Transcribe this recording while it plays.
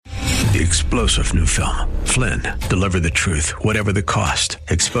The explosive new film, Flynn, deliver the truth, whatever the cost,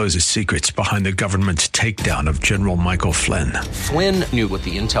 exposes secrets behind the government's takedown of General Michael Flynn. Flynn knew what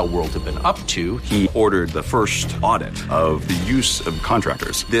the intel world had been up to. He ordered the first audit of the use of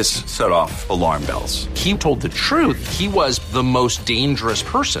contractors. This set off alarm bells. He told the truth. He was the most dangerous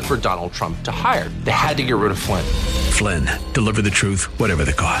person for Donald Trump to hire. They had to get rid of Flynn. Flynn, deliver the truth, whatever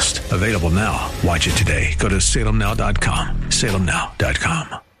the cost. Available now. Watch it today. Go to salemnow.com.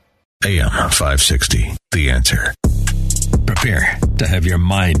 salemnow.com. AM 560, The Answer. Prepare to have your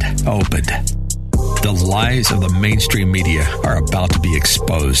mind opened. The lies of the mainstream media are about to be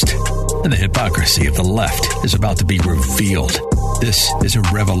exposed, and the hypocrisy of the left is about to be revealed. This is a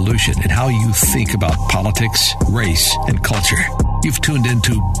revolution in how you think about politics, race, and culture. You've tuned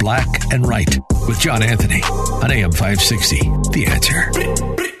into Black and Right with John Anthony on AM 560, The Answer.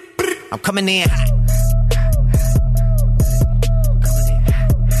 I'm coming in.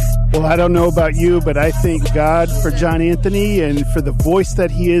 Well, I don't know about you, but I thank God for John Anthony and for the voice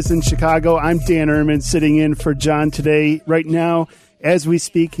that he is in Chicago. I'm Dan Ehrman sitting in for John today. Right now, as we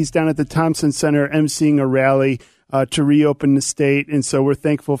speak, he's down at the Thompson Center emceeing a rally to reopen the state. And so we're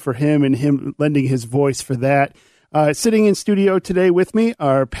thankful for him and him lending his voice for that. Sitting in studio today with me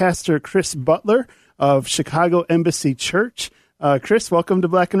are Pastor Chris Butler of Chicago Embassy Church. Chris, welcome to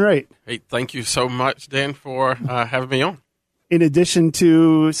Black and Right. Hey, thank you so much, Dan, for having me on. In addition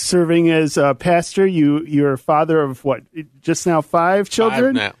to serving as a pastor, you're a father of what, just now 5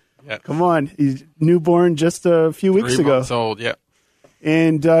 children? 5 now, yeah. Come on, he's newborn just a few weeks 3 ago. months old, yeah.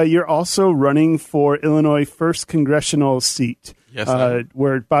 And you're also running for Illinois' 1st congressional seat, Yes,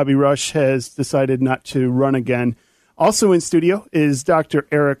 where Bobby Rush has decided not to run again. Also in studio is Dr.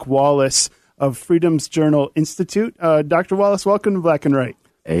 Eric Wallace of Freedom's Journal Institute. Dr. Wallace, welcome to Black and Right.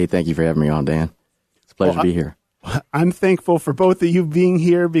 Hey, thank you for having me on, Dan. It's a pleasure to be here. I'm thankful for both of you being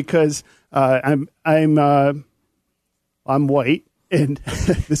here because I'm white and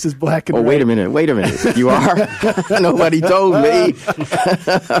this is Black and Right. Wait a minute. You are? Nobody told me.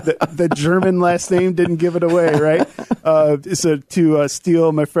 The German last name didn't give it away, right? So to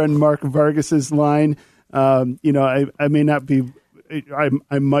steal my friend Mark Vargas's line, I may not be. I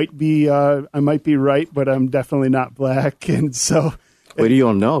might be right, but I'm definitely not black, and so. Well, you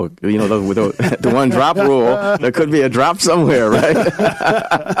don't know. With the one drop rule, there could be a drop somewhere,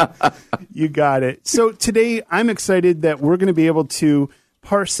 right? You got it. So today I'm excited that we're going to be able to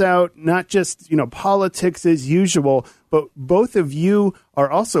parse out not just, politics as usual, but both of you are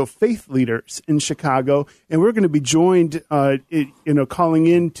also faith leaders in Chicago. And we're going to be joined, calling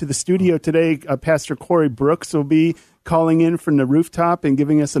in to the studio today. Pastor Corey Brooks will be calling in from the rooftop and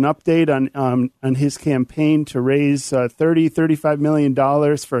giving us an update on his campaign to raise $35 million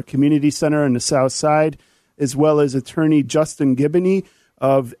for a community center on the South Side, as well as attorney Justin Giboney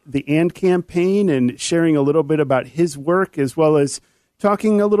of the AND campaign and sharing a little bit about his work, as well as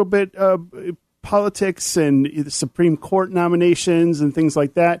talking a little bit politics and the Supreme Court nominations and things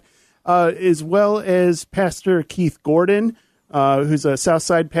like that, as well as Pastor Keith Gordon, who's a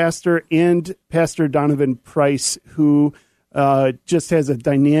Southside pastor, and Pastor Donovan Price, who just has a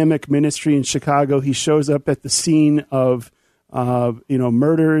dynamic ministry in Chicago. He shows up at the scene of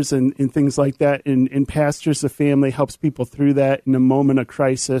murders and things like that, and pastors the family, helps people through that in a moment of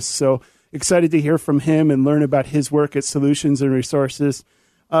crisis. So excited to hear from him and learn about his work at Solutions and Resources.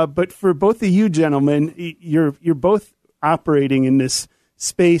 But for both of you gentlemen, you're both operating in this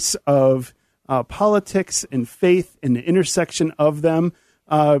space of politics and faith and the intersection of them.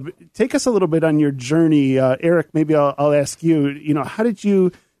 Take us a little bit on your journey. Eric, maybe I'll ask you, how did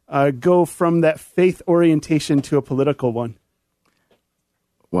you go from that faith orientation to a political one?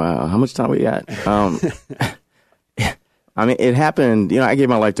 Wow, how much time we got? It happened, I gave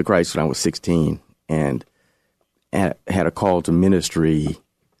my life to Christ when I was 16 and had a call to ministry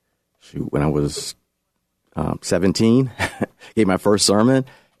when I was 17, gave my first sermon.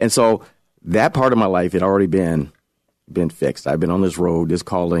 And so that part of my life had already been fixed. I've been on this road, this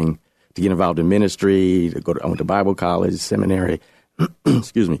calling to get involved in ministry, I went to Bible college, seminary,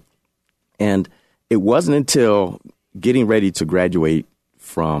 excuse me. And it wasn't until getting ready to graduate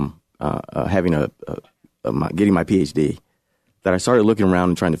from getting my PhD that I started looking around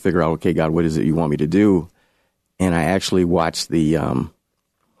and trying to figure out, okay, God, what is it you want me to do? And I actually watched the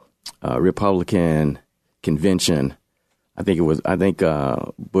Republican convention. I think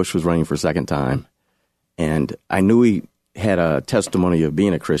Bush was running for a second time, and I knew he had a testimony of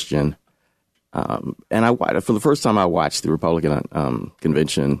being a Christian. And for the first time, I watched the Republican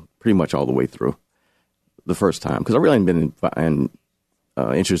convention pretty much all the way through the first time, because I really hadn't been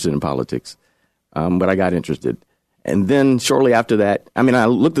interested in politics, but I got interested. And then shortly after that, I mean, I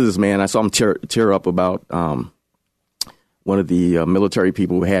looked at this man. I saw him tear up about one of the military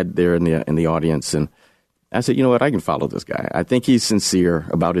people who had there in the audience, and I said, you know what, I can follow this guy. I think he's sincere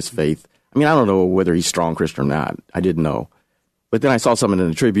about his faith. I mean, I don't know whether he's strong Christian or not. I didn't know. But then I saw something in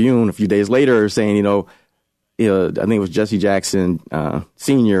the Tribune a few days later saying, I think it was Jesse Jackson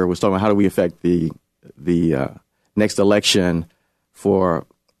Sr. was talking about how do we affect the next election for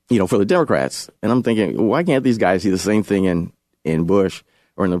the Democrats. And I'm thinking, why can't these guys see the same thing in Bush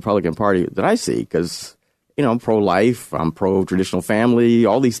or in the Republican Party that I see? Because, I'm pro-life, I'm pro-traditional family,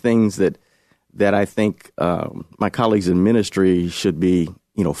 all these things that I think my colleagues in ministry should be,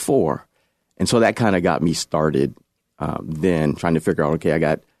 for. And so that kind of got me started then trying to figure out, okay, I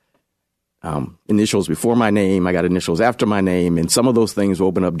got initials before my name, I got initials after my name, and some of those things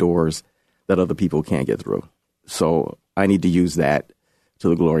open up doors that other people can't get through. So I need to use that to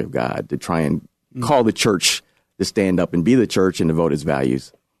the glory of God to try and call the church to stand up and be the church and devote its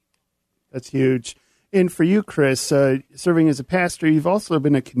values. That's huge. And for you, Chris, serving as a pastor, you've also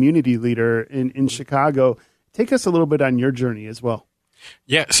been a community leader in Chicago. Take us a little bit on your journey as well.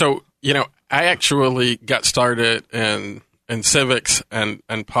 Yeah, so, I actually got started in civics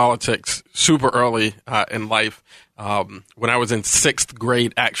and politics super early in life. When I was in 6th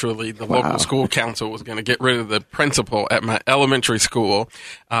grade, actually, the local school council was going to get rid of the principal at my elementary school.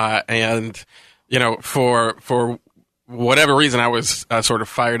 And, for whatever reason, I was sort of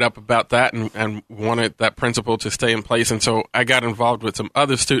fired up about that and wanted that principal to stay in place. And so I got involved with some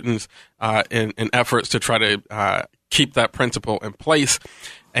other students in efforts to try to keep that principal in place.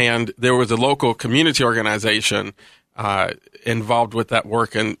 And there was a local community organization involved with that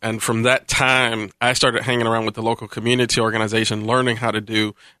work. And from that time, I started hanging around with the local community organization, learning how to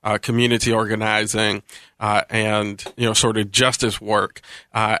do community organizing and, sort of justice work.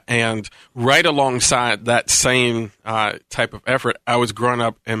 And right alongside that same type of effort, I was growing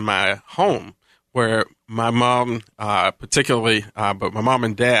up in my home where my mom, particularly, but my mom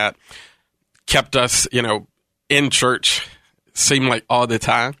and dad kept us, in church, seemed like all the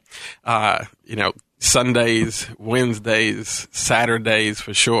time, Sundays, Wednesdays, Saturdays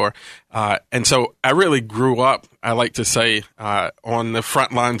for sure. And so I really grew up, I like to say, on the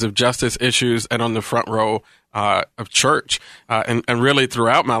front lines of justice issues and on the front row of church. And really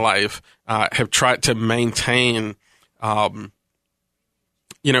throughout my life, have tried to maintain, an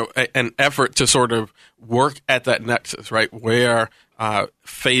effort to sort of work at that nexus, right, where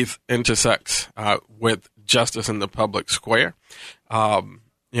faith intersects with justice in the public square.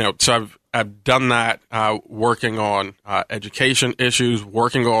 So I've done that working on education issues,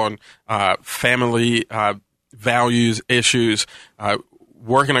 working on family values issues,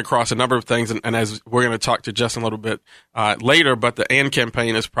 working across a number of things. And as we're going to talk to Justin a little bit later, but the AND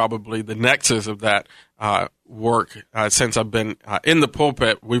campaign is probably the nexus of that work. Since I've been in the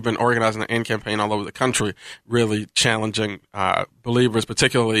pulpit, we've been organizing the AND campaign all over the country, really challenging believers,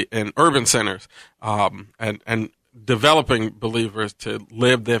 particularly in urban centers, and developing believers to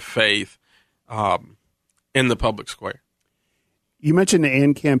live their faith in the public square. You mentioned the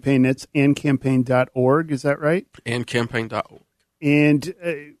AND campaign. That's andcampaign.org. Is that right? andcampaign.org. And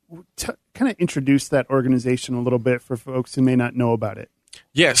kind of introduce that organization a little bit for folks who may not know about it.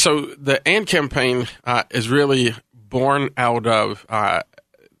 Yeah, so the AND campaign is really born out of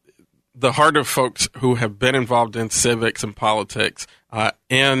the heart of folks who have been involved in civics and politics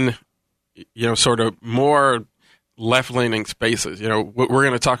in, sort of more left-leaning spaces. We're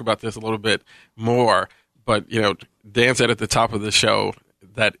going to talk about this a little bit more, but, Dan said at the top of the show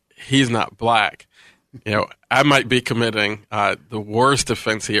that he's not black. I might be committing the worst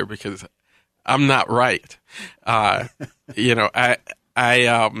offense here because I'm not right. I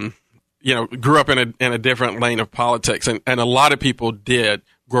grew up in a different lane of politics, and a lot of people did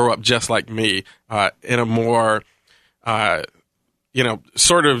grow up just like me in a more,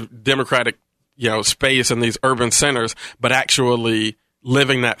 sort of democratic, space in these urban centers, but actually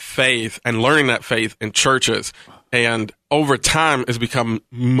living that faith and learning that faith in churches. And over time, it's become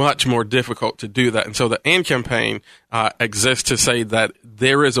much more difficult to do that. And so the AND campaign exists to say that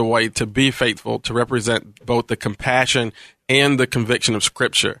there is a way to be faithful, to represent both the compassion and the conviction of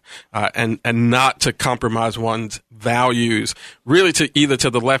Scripture, and not to compromise one's values, really to either to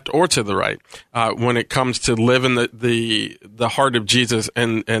the left or to the right, when it comes to living the heart of Jesus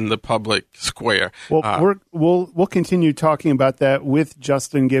in the public square. Well, we'll continue talking about that with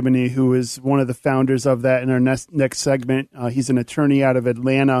Justin Giboney, who is one of the founders of that in our next segment. He's an attorney out of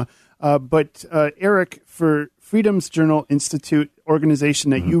Atlanta. But Eric, for Freedom's Journal Institute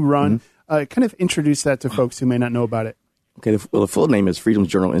organization that you run, kind of introduce that to folks who may not know about it. Okay, the full name is Freedom's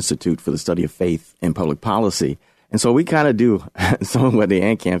Journal Institute for the Study of Faith and Public Policy. And so we kind of do some of what the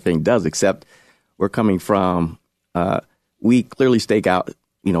AND campaign does, except we're coming from, we clearly stake out,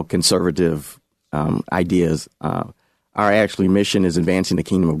 conservative ideas. Our actually mission is advancing the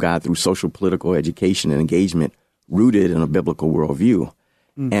kingdom of God through social, political, education, and engagement rooted in a biblical worldview.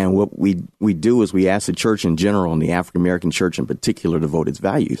 And what we do is we ask the church in general and the African-American church in particular to vote its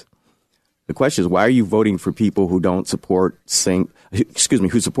values. The question is, why are you voting for people who don't support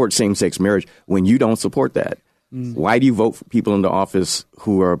who support same-sex marriage when you don't support that? Why do you vote for people into office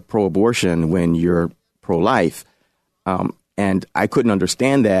who are pro-abortion when you're pro-life? And I couldn't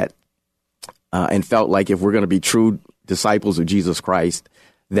understand that and felt like if we're going to be true disciples of Jesus Christ,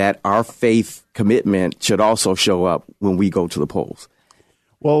 that our faith commitment should also show up when we go to the polls.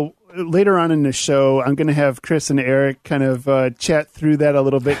 Well, later on in the show, I'm going to have Chris and Eric kind of chat through that a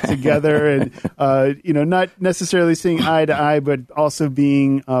little bit together and, not necessarily seeing eye to eye, but also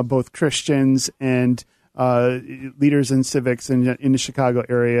being both Christians and leaders in civics in the Chicago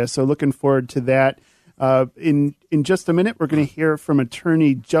area. So looking forward to that. In just a minute, we're going to hear from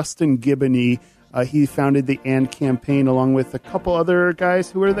attorney Justin Giboney. He founded the AND campaign along with a couple other guys.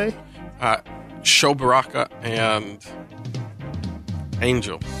 Who are they? Sho Baraka and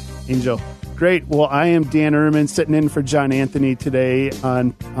Angel. Great. Well, I am Dan Ehrman sitting in for John Anthony today on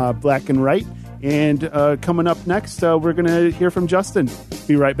Black and Right. And coming up next, we're going to hear from Justin.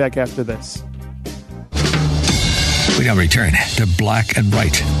 Be right back after this. We now return to Black and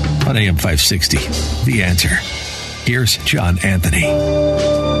Right on AM 560. The Answer. Here's John Anthony.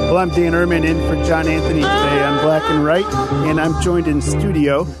 Well, I'm Dan Ehrman in for John Anthony today on Black and Right. And I'm joined in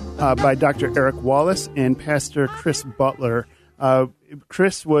studio by Dr. Eric Wallace and Pastor Chris Butler.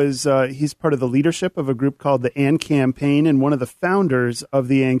 Chris he's part of the leadership of a group called the AND Campaign, and one of the founders of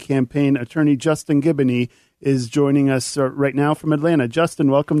the AND Campaign, attorney Justin Giboney, is joining us right now from Atlanta.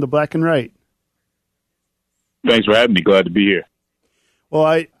 Justin, welcome to Black and Right. Thanks for having me. Glad to be here.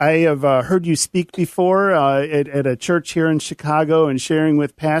 Well, I have heard you speak before at a church here in Chicago and sharing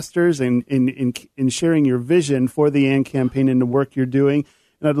with pastors and in sharing your vision for the AND Campaign and the work you're doing.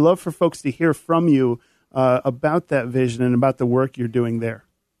 And I'd love for folks to hear from you about that vision and about the work you're doing there.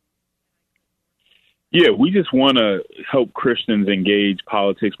 Yeah, we just want to help Christians engage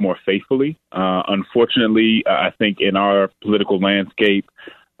politics more faithfully. Unfortunately, I think in our political landscape,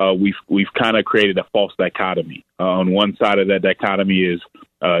 we've kind of created a false dichotomy. On one side of that dichotomy is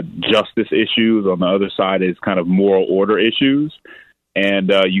justice issues. On the other side is kind of moral order issues.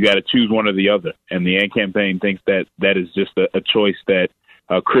 And you got to choose one or the other. And the AND Campaign thinks that is just a choice that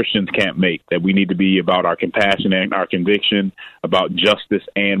Christians can't make, that we need to be about our compassion and our conviction, about justice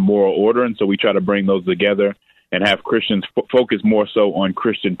and moral order. And so we try to bring those together and have Christians focus more so on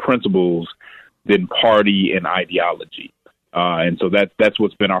Christian principles than party and ideology. And so that's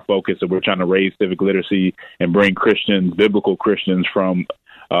what's been our focus. And we're trying to raise civic literacy and bring Christians, biblical Christians from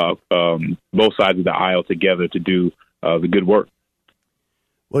both sides of the aisle together to do the good work.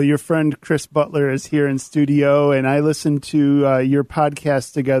 Well, your friend Chris Butler is here in studio, and I listen to your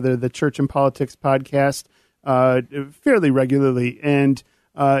podcast together, the Church and Politics podcast, fairly regularly, and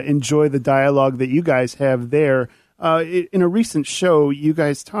enjoy the dialogue that you guys have there. In a recent show, you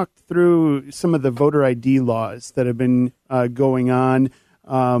guys talked through some of the voter ID laws that have been going on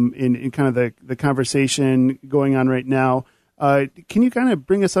in kind of the conversation going on right now. Can you kind of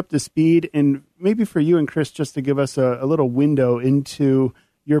bring us up to speed, and maybe for you and Chris, just to give us a little window into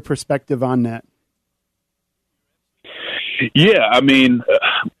your perspective on that? Yeah, I mean,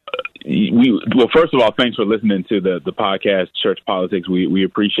 first of all, thanks for listening to the podcast, Church Politics. We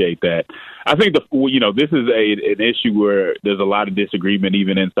appreciate that. I think this is an issue where there's a lot of disagreement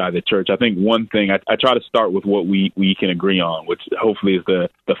even inside the church. I think one thing I try to start with what we can agree on, which hopefully is the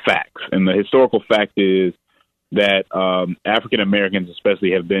facts. And the historical fact is that African Americans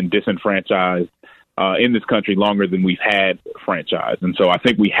especially have been disenfranchised in this country longer than we've had franchise. And so I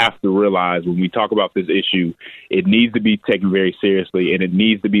think we have to realize when we talk about this issue, it needs to be taken very seriously, and it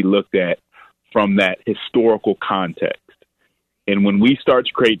needs to be looked at from that historical context. And when we start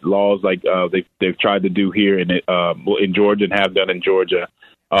to create laws like they've tried to do here in Georgia and have done in Georgia,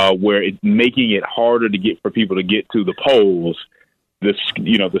 where it's making it harder for people to get to the polls, the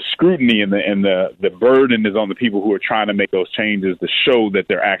scrutiny and the burden is on the people who are trying to make those changes to show that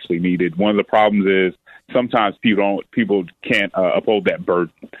they're actually needed. One of the problems is sometimes people can't uphold that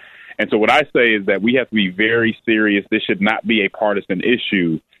burden. And so what I say is that we have to be very serious. This should not be a partisan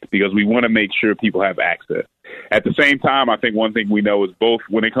issue because we want to make sure people have access. At the same time, I think one thing we know is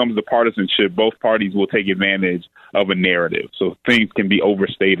when it comes to partisanship, both parties will take advantage of a narrative. So things can be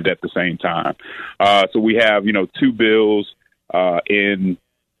overstated at the same time. So we have, two bills that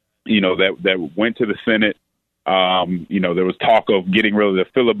went to the Senate There was talk of getting rid of the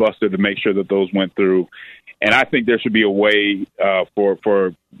filibuster to make sure that those went through. And I think there should be a way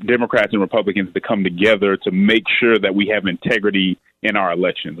for Democrats and Republicans to come together to make sure that we have integrity in our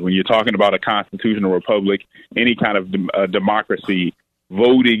elections. When you're talking about a constitutional republic, any kind of democracy,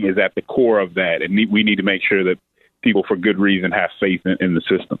 voting is at the core of that. And we need to make sure that people, for good reason, have faith in the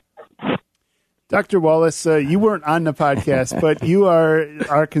system. Dr. Wallace, you weren't on the podcast, but you are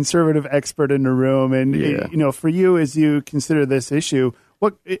our conservative expert in the room. And, for you, as you consider this issue,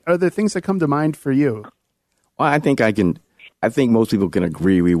 what are the things that come to mind for you? Well, I think most people can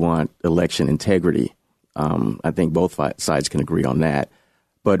agree we want election integrity. I think both sides can agree on that.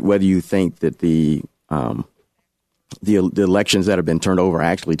 But whether you think that the elections that have been turned over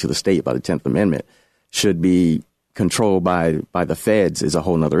actually to the state by the 10th Amendment should be controlled by the feds is a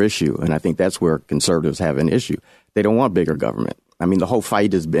whole other issue. And I think that's where conservatives have an issue. They don't want bigger government. I mean, the whole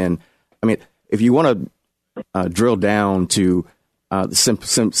fight has been, if you want to drill down to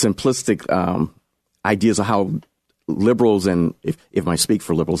simplistic ideas of how liberals and, if I speak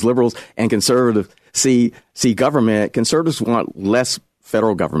for liberals and conservatives see government, conservatives want less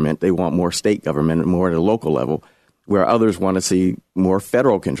federal government. They want more state government, more at a local level, where others want to see more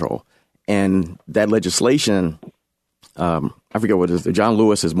federal control. And that legislation, I forget what it is. John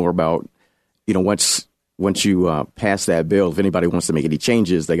Lewis is more about, once you pass that bill, if anybody wants to make any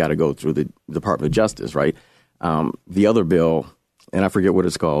changes, they got to go through the Department of Justice, right? The other bill, and I forget what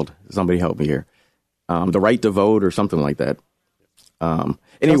it's called. Somebody help me here. The right to vote or something like that.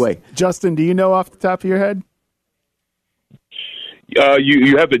 Anyway. Justin, do you know off the top of your head?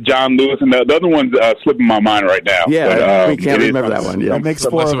 You have the John Lewis, and the other one's slipping my mind right now. Yeah, we can't remember that one. Yeah, it makes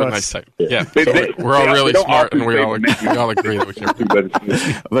four of us. Nice. Yeah, we're all really smart, and we all agree that we can't.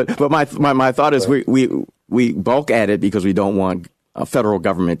 But my thought is we bulk at it because we don't want a federal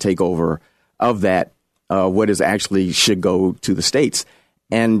government takeover of that. What is actually should go to the states,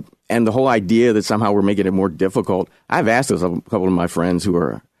 and the whole idea that somehow we're making it more difficult. I've asked this of a couple of my friends who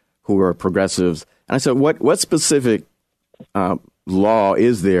are progressives, and I said, what specific law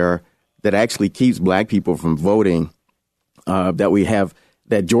is there that actually keeps black people from voting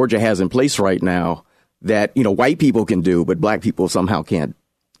that Georgia has in place right now that white people can do, but black people somehow can't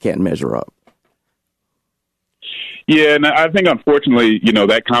measure up? Yeah, and I think unfortunately,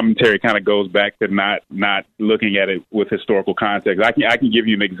 that commentary kind of goes back to not looking at it with historical context. I can give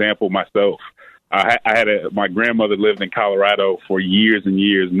you an example myself. My grandmother lived in Colorado for years and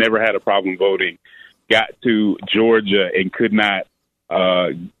years, never had a problem voting. Got to Georgia and could not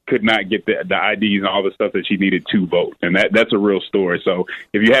get the IDs and all the stuff that she needed to vote, and that's a real story. So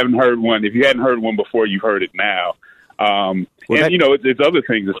if you hadn't heard one before, you've heard it now. It's other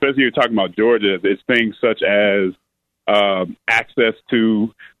things, especially you're talking about Georgia. It's things such as access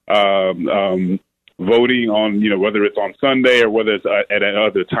to voting on whether it's on Sunday or whether it's at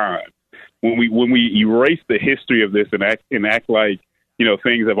another time. When we erase the history of this and act like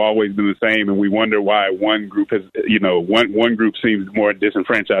things have always been the same, and we wonder why one group has, one group seems more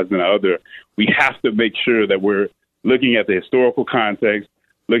disenfranchised than the other. We have to make sure that we're looking at the historical context,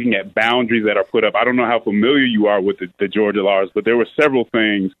 looking at boundaries that are put up. I don't know how familiar you are with the Georgia laws, but there were several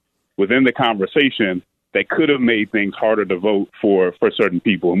things within the conversation that could have made things harder to vote for certain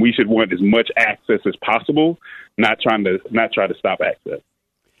people, and we should want as much access as possible, not try to stop access.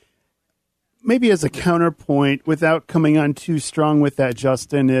 Maybe as a counterpoint, without coming on too strong with that,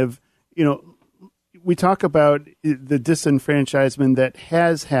 Justin, we talk about the disenfranchisement that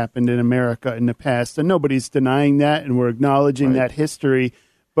has happened in America in the past, and nobody's denying that, and we're acknowledging that history,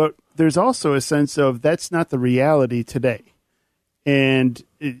 but there's also a sense of that's not the reality today. And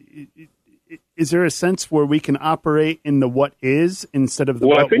is there a sense where we can operate in the what is instead of the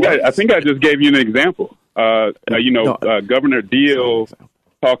what was? I think I just gave you an example. Governor Deal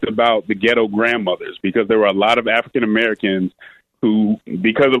talked about the ghetto grandmothers, because there were a lot of African Americans who,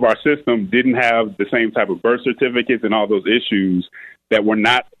 because of our system, didn't have the same type of birth certificates and all those issues, that were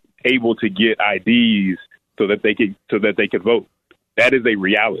not able to get IDs so that they could vote. That is a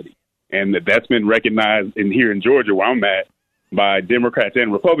reality, and that's been recognized here in Georgia, where I'm at, by Democrats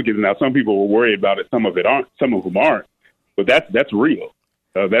and Republicans. Now, some people were worried about it; some of them aren't. But that's real.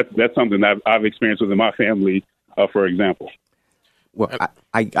 That's something that I've experienced within my family, for example. Well,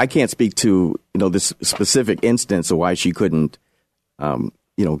 I can't speak to this specific instance of why she couldn't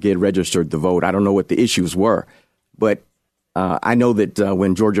get registered to vote. I don't know what the issues were, but I know that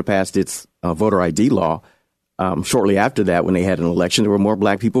when Georgia passed its voter ID law, shortly after that, when they had an election, there were more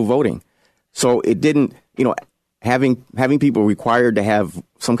black people voting. So it didn't, having people required to have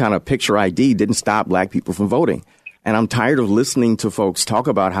some kind of picture ID didn't stop black people from voting. And I'm tired of listening to folks talk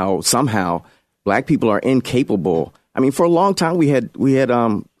about how somehow black people are incapable. I mean, for a long time we had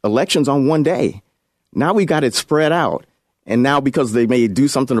elections on one day. Now we got it spread out, and now because they may do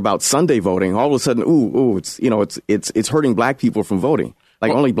something about Sunday voting, all of a sudden, it's hurting black people from voting.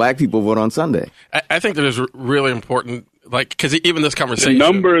 Like, only black people vote on Sunday. I think that is really important, like, because even this conversation, the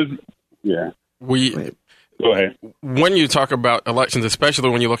numbers, yeah. Go ahead. When you talk about elections, especially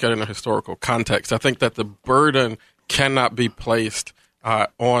when you look at it in a historical context, I think that the burden cannot be placed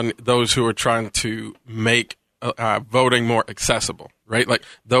on those who are trying to make voting more accessible, right? Like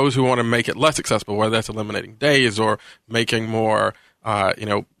those who want to make it less accessible, whether that's eliminating days or making more,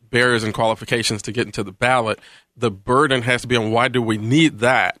 barriers and qualifications to get into the ballot. The burden has to be on why do we need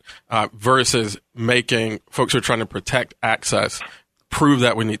that versus making folks who are trying to protect access prove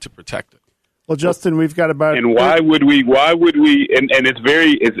that we need to protect it. Well, Justin, we've got about and why would we? And it's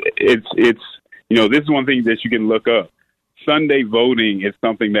this is one thing that you can look up. Sunday voting is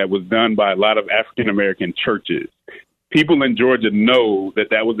something that was done by a lot of African American churches. People in Georgia know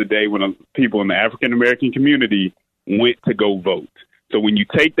that was the day when people in the African American community went to go vote. So when you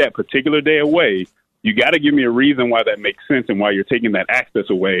take that particular day away, you got to give me a reason why that makes sense and why you're taking that access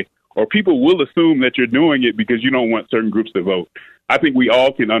away, or people will assume that you're doing it because you don't want certain groups to vote. I think we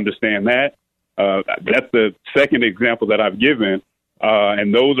all can understand that. That's the second example that I've given,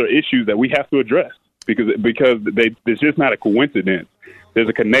 and those are issues that we have to address because it's just not a coincidence. There's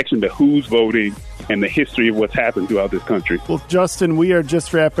a connection to who's voting and the history of what's happened throughout this country. Well, Justin, we are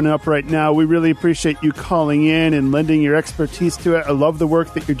just wrapping up right now. We really appreciate you calling in and lending your expertise to it. I love the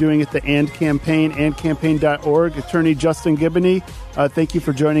work that you're doing at the AND Campaign, andcampaign.org. Attorney Justin Giboney, thank you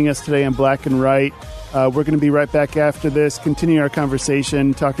for joining us today on Black and Right. We're going to be right back after this, continue our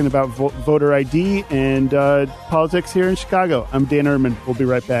conversation, talking about voter ID and politics here in Chicago. I'm Dan Ehrman. We'll be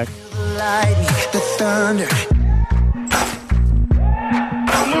right back. The thunder.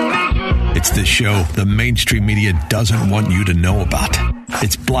 It's the show the mainstream media doesn't want you to know about.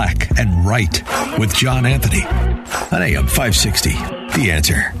 It's Black and Right with John Anthony on AM 560. The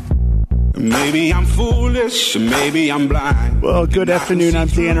Answer. Maybe I'm foolish, maybe I'm blind. Well, good afternoon. I'm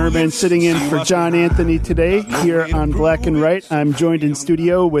Dan Ehrman, sitting in for John Anthony today here on Black and Right. I'm joined in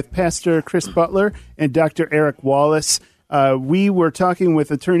studio with Pastor Chris Butler and Dr. Eric Wallace. We were talking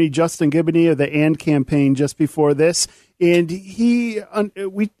with attorney Justin Giboney of the AND Campaign just before this, and we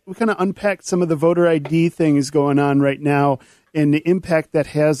kind of unpacked some of the voter ID things going on right now and the impact that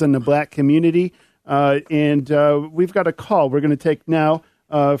has on the black community. And we've got a call we're going to take now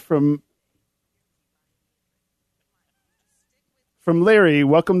from Larry.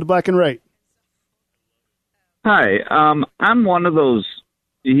 Welcome to Black and Right. Hi, I'm one of those.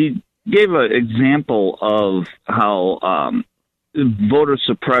 He gave an example of how voter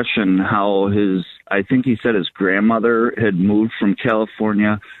suppression, how I think he said his grandmother had moved from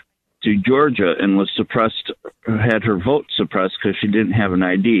California to Georgia and was suppressed, had her vote suppressed because she didn't have an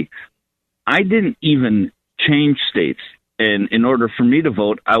ID. I didn't even change states. And in order for me to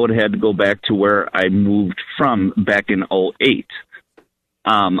vote, I would have had to go back to where I moved from back in 2008.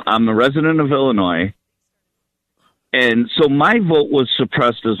 I'm a resident of Illinois. And so my vote was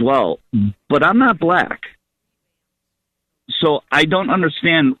suppressed as well, but I'm not black. So I don't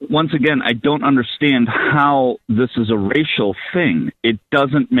understand, once again, I don't understand how this is a racial thing. It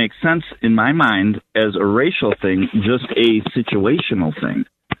doesn't make sense in my mind as a racial thing, just a situational thing.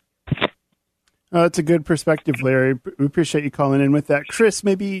 That's a good perspective, Larry. We appreciate you calling in with that. Chris,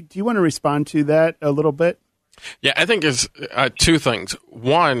 maybe do you want to respond to that a little bit? Yeah, I think it's two things.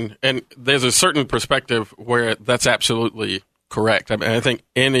 One, and there's a certain perspective where that's absolutely correct. I mean, I think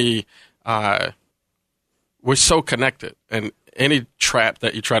we're so connected, and any trap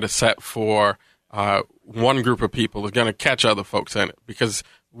that you try to set for one group of people is going to catch other folks in it because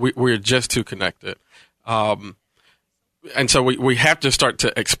we're just too connected. And so we have to start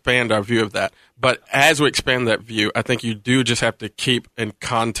to expand our view of that. But as we expand that view, I think you do just have to keep in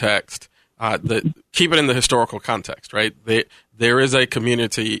context, keep it in the historical context, right? There is a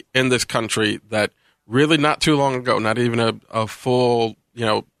community in this country that really not too long ago, not even a full,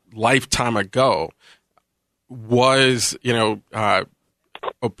 lifetime ago, was,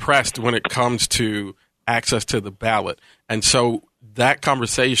 oppressed when it comes to access to the ballot. And so that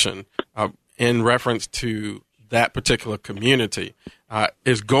conversation in reference to that particular community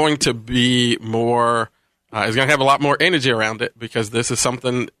is going to be more, is going to have a lot more energy around it because this is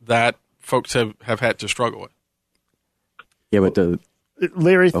something that folks have had to struggle with. Yeah, but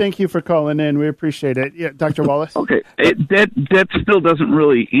Larry, thank you for calling in. We appreciate it. Yeah, Dr. Wallace? Okay. That still doesn't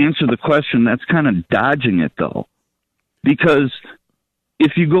really answer the question. That's kind of dodging it, though. Because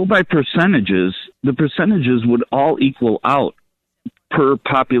if you go by percentages, the percentages would all equal out. per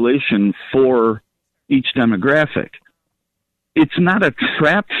population for each demographic. It's not a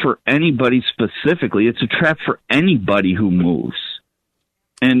trap for anybody specifically. It's a trap for anybody who moves.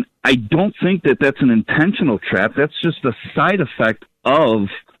 And I don't think that that's an intentional trap. That's just a side effect of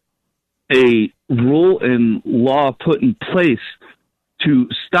a rule and law put in place to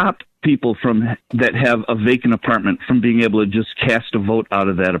stop people that have a vacant apartment from being able to just cast a vote out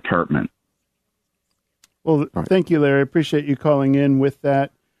of that apartment. Well, thank you, Larry. I appreciate you calling in with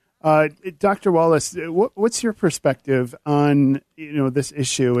that. Dr. Wallace, what's your perspective on this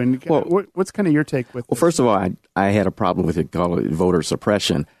issue, and what's kind of your take with? Well, first of all, I had a problem with it, called voter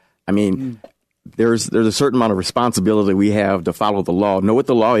suppression. I mean, there's a certain amount of responsibility we have to follow the law, know what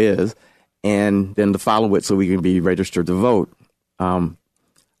the law is, and then to follow it so we can be registered to vote. I'm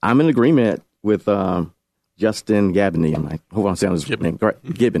in agreement with Justin Giboney. I hope I'm saying his name correct.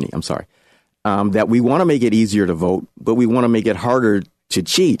 Giboney, I'm sorry. That we want to make it easier to vote, but we want to make it harder to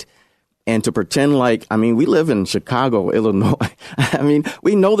cheat and to pretend like, we live in Chicago, Illinois.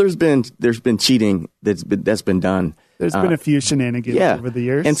 We know there's been cheating that's been done. There's been a few shenanigans over the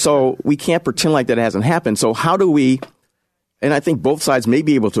years. And so we can't pretend like that hasn't happened. So how do we, and I think both sides may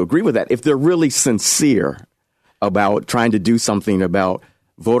be able to agree with that, if they're really sincere about trying to do something about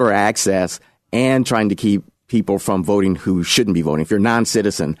voter access and trying to keep people from voting who shouldn't be voting. If you're a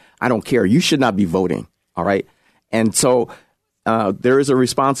non-citizen, I don't care. You should not be voting. All right. And so there is a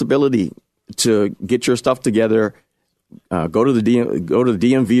responsibility to get your stuff together, go to the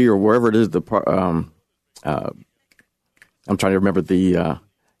DMV or wherever it is. I'm trying to remember the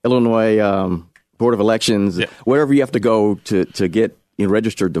Illinois Board of Elections, wherever you have to go to get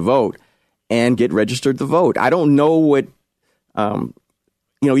registered to vote, and get registered to vote. I don't know what.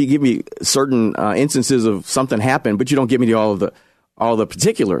 You give me certain instances of something happened, but you don't give me all the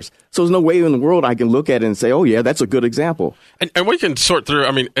particulars. So there's no way in the world I can look at it and say, oh, yeah, that's a good example. And we can sort through,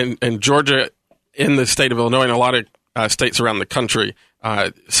 in Georgia, in the state of Illinois, and a lot of states around the country,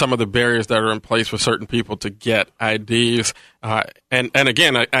 some of the barriers that are in place for certain people to get IDs. And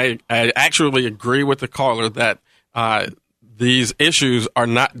again, I actually agree with the caller that these issues are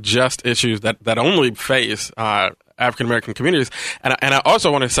not just issues that only face African-American communities. And I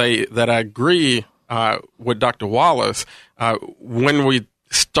also want to say that I agree with Dr. Wallace when we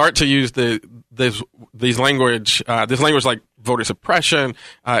start to use this language like voter suppression.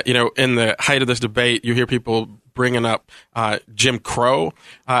 In the height of this debate, you hear people bringing up Jim Crow,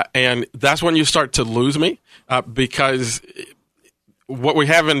 and that's when you start to lose me because what we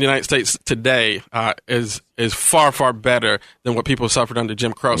have in the United States today is far, far better than what people suffered under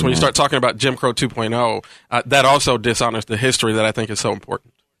Jim Crow. So when you start talking about Jim Crow 2.0, that also dishonors the history that I think is so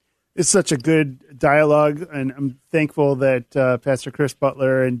important. It's such a good dialogue, and I'm thankful that Pastor Chris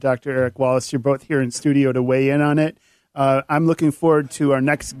Butler and Dr. Eric Wallace, you're both here in studio to weigh in on it. I'm looking forward to our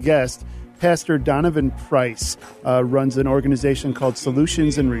next guest. Pastor Donovan Price runs an organization called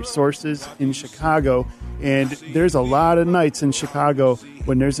Solutions and Resources in Chicago, and there's a lot of nights in Chicago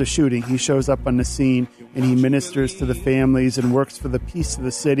when there's a shooting. He shows up on the scene, and he ministers to the families and works for the peace of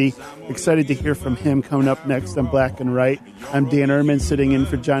the city. Excited to hear from him coming up next on Black and Right. I'm Dan Ehrman, sitting in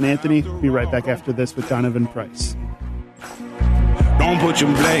for John Anthony. Be right back after this with Donovan Price. Don't put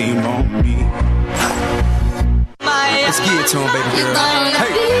your blame on me. Let's get it to him, baby girl.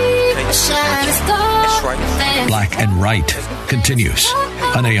 Hey. That's right. Black and Right continues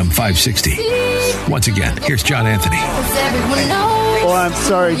on AM 560. Once again, here's John Anthony. Well, I'm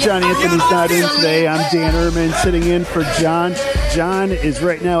sorry, John Anthony's not in today. I'm Dan Ehrman sitting in for John. John is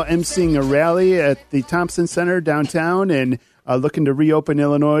right now emceeing a rally at the Thompson Center downtown and looking to reopen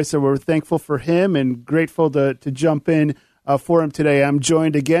Illinois. So we're thankful for him and grateful to jump in for him today. I'm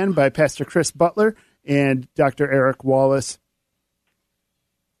joined again by Pastor Chris Butler and Dr. Eric Wallace.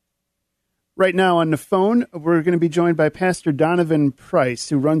 Right now on the phone, we're going to be joined by Pastor Donovan Price,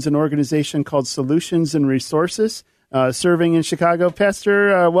 who runs an organization called Solutions and Resources, serving in Chicago.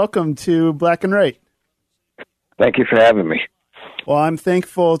 Pastor, welcome to Black and Right. Thank you for having me. Well, I'm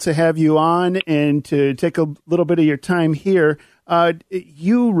thankful to have you on and to take a little bit of your time here.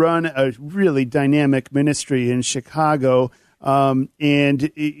 You run a really dynamic ministry in Chicago,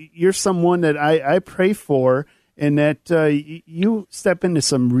 and you're someone that I pray for, and that you step into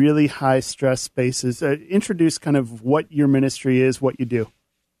some really high-stress spaces. Introduce kind of what your ministry is, what you do.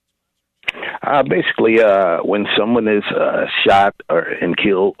 Basically, when someone is shot and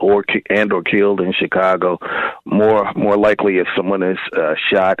killed, or killed in Chicago, more likely if someone is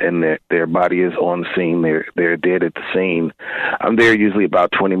shot and their body is on the scene, they're dead at the scene. I'm there usually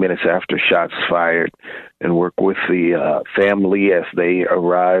about 20 minutes after shots fired, and work with the family as they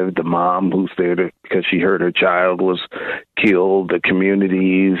arrive. The mom who's there because she heard her child was killed. The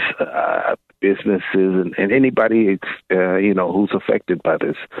communities, businesses, and anybody who's affected by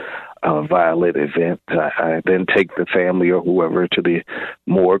this violent event. I then take the family or whoever to the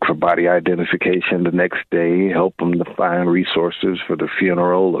morgue for body identification the next day, help them to find resources for the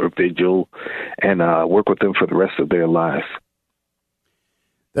funeral or vigil, and work with them for the rest of their lives.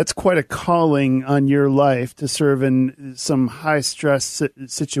 That's quite a calling on your life to serve in some high-stress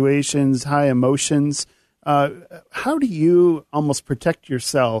situations, high emotions. How do you almost protect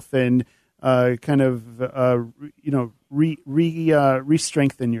yourself and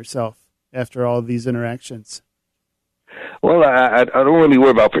re-strengthen yourself after all of these interactions? Well, I don't really worry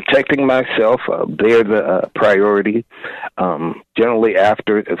about protecting myself. They're the priority. Generally,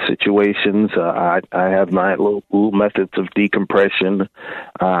 after situations, I have my little methods of decompression.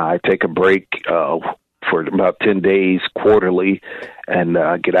 I take a break for about 10 days quarterly and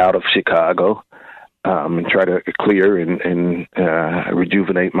get out of Chicago. And try to clear and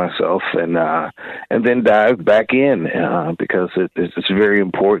rejuvenate myself, and then dive back in because it's very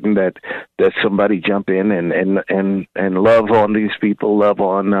important that somebody jump in and love on these people, love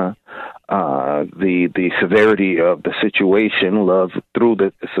on the severity of the situation, love through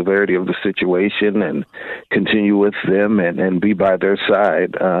the severity of the situation, and continue with them and be by their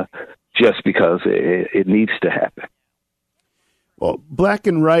side just because it needs to happen. Well, Black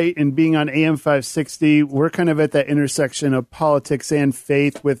and Right and being on AM 560, we're kind of at that intersection of politics and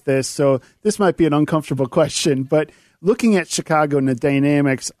faith with this. So this might be an uncomfortable question, but looking at Chicago and the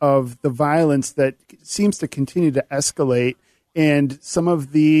dynamics of the violence that seems to continue to escalate and some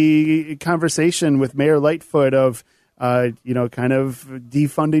of the conversation with Mayor Lightfoot of, kind of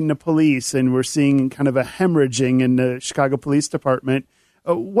defunding the police, and we're seeing kind of a hemorrhaging in the Chicago Police Department.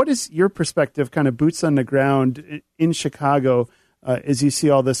 What is your perspective, kind of boots on the ground in Chicago, as you see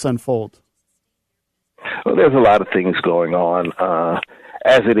all this unfold? Well, there's a lot of things going on,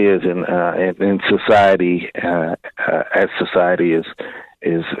 as it is in society, as society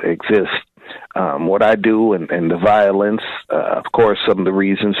exists. What I do and the violence, of course, some of the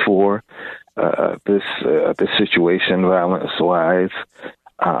reasons for this situation, violence-wise,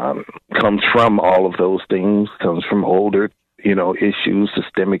 comes from all of those things. Comes from older issues,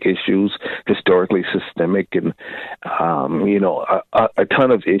 systemic issues, historically systemic, and a ton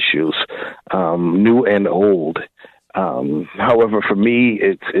of issues, new and old. However, for me,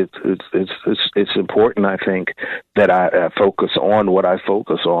 it's important, I think, that I focus on what I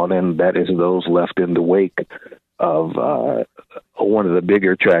focus on, and that is those left in the wake of one of the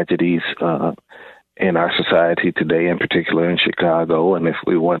bigger tragedies in our society today, in particular in Chicago. And if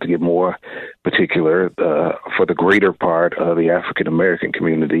we want to get more particular, for the greater part of the African American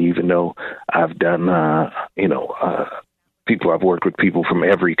community, even though I've done, I've worked with people from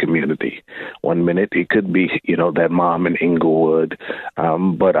every community. One minute it could be, that mom in Inglewood,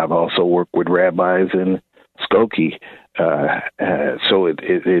 but I've also worked with rabbis in Skokie. So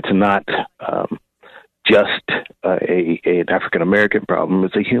it's not just an African-American problem.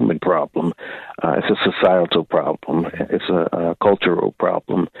 It's a human problem. It's a societal problem. It's a cultural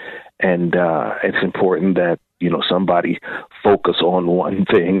problem. And it's important that, somebody focus on one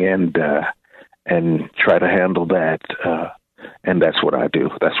thing and try to handle that. And that's what I do.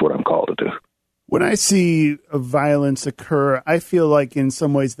 That's what I'm called to do. When I see violence occur, I feel like in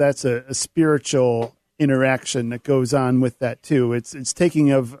some ways that's a spiritual interaction that goes on with that too. It's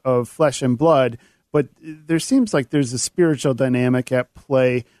taking of flesh and blood, but there seems like there's a spiritual dynamic at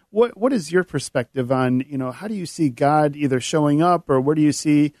play. What is your perspective on, how do you see God either showing up, or where do you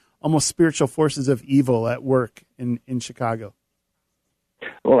see almost spiritual forces of evil at work in Chicago?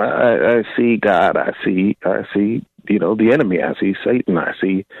 Well, I see God. I see the enemy. I see Satan. I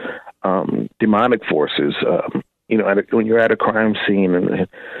see demonic forces. When you're at a crime scene and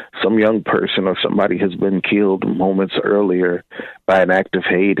some young person or somebody has been killed moments earlier by an act of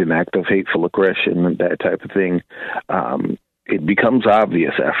hate, an act of hateful aggression, and that type of thing, it becomes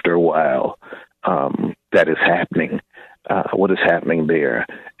obvious after a while that is happening. What is happening there?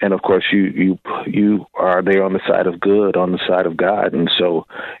 And of course, you are there on the side of good, on the side of God, and so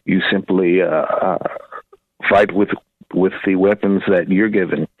you simply fight with the weapons that you're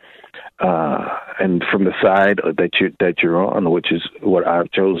given. And from the side that you're on, which is what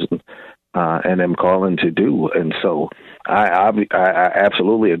I've chosen and am calling to do. And so I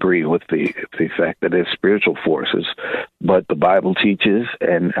absolutely agree with the fact that it's spiritual forces, but the Bible teaches,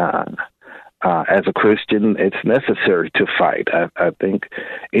 and as a Christian, it's necessary to fight. I think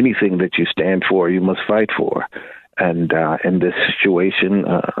anything that you stand for, you must fight for. And in this situation,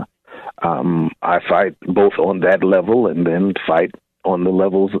 I fight both on that level and then fight on the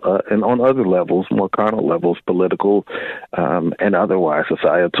levels and on other levels, more carnal levels, political and otherwise,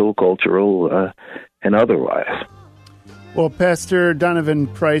 societal, cultural, and otherwise. Well, Pastor Donovan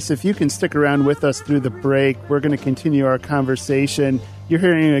Price, if you can stick around with us through the break, we're going to continue our conversation. You're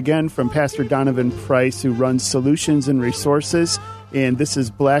hearing again from Pastor Donovan Price, who runs Solutions and Resources, and this is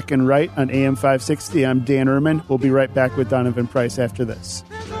Black and Right on AM 560. I'm Dan Ehrman. We'll be right back with Donovan Price after this.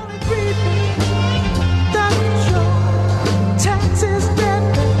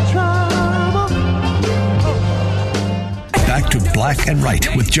 Back to Black and Right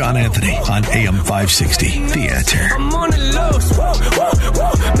with John Anthony on AM 560. The Answer. I'm on the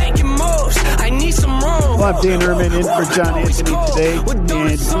lows. Making moves. I need some room. Well, I'm Dan Ehrman in for John Anthony today,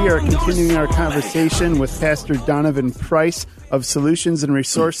 and we are continuing our conversation with Pastor Donovan Price of Solutions and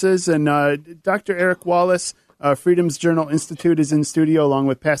Resources. And Dr. Eric Wallace, Freedom's Journal Institute, is in studio along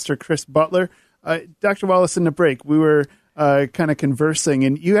with Pastor Chris Butler. Dr. Wallace, in the break, we were kind of conversing,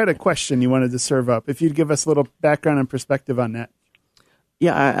 and you had a question you wanted to serve up. If you'd give us a little background and perspective on that.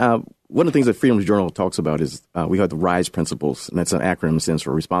 Yeah, one of the things that Freedom's Journal talks about is we have the RISE principles, and that's an acronym that stands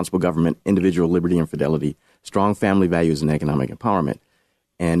for Responsible Government, Individual Liberty and Fidelity, Strong Family Values, and Economic Empowerment.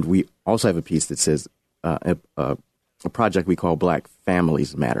 And we also have a piece that says a project we call Black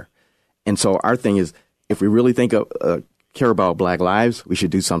Families Matter. And so our thing is, if we really care about Black lives, we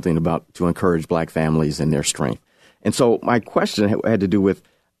should do something to encourage Black families and their strength. And so my question had to do with,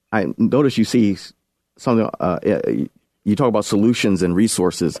 I noticed you see something, you talk about solutions and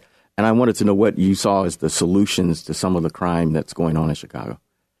resources, and I wanted to know what you saw as the solutions to some of the crime that's going on in Chicago.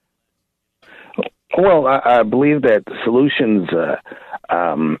 Well, I believe that solutions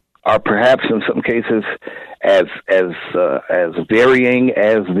are perhaps in some cases as varying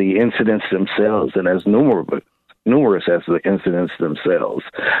as the incidents themselves and as numerous as the incidents themselves.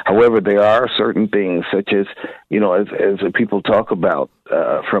 However, there are certain things such as, as people talk about,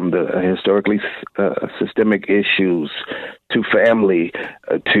 from the historically systemic issues to family,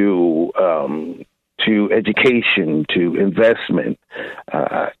 to education, to investment.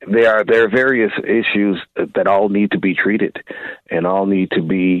 There are various issues that all need to be treated and all need to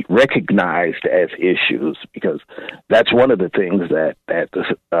be recognized as issues, because that's one of the things that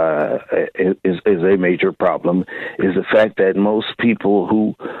is a major problem, is the fact that most people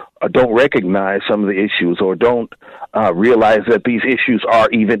who don't recognize some of the issues or don't realize that these issues are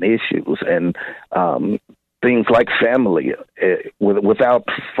even issues, and things like family. Without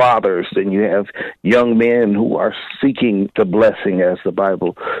fathers, then you have young men who are seeking the blessing, as the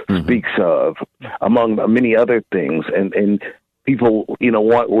Bible speaks of, among many other things. And people,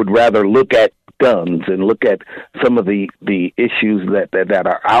 would rather look at guns and look at some of the issues that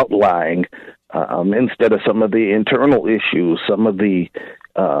are outlying instead of some of the internal issues, some of the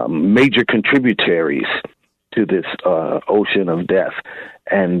major contributaries to this ocean of death.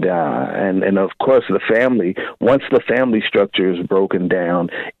 And of course, the family, once the family structure is broken down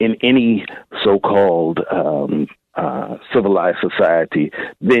in any so-called civilized society,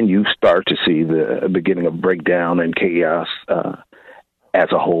 then you start to see the beginning of breakdown and chaos as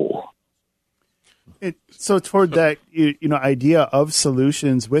a whole. So toward that, idea of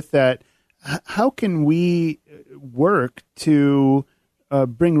solutions, with that, how can we work to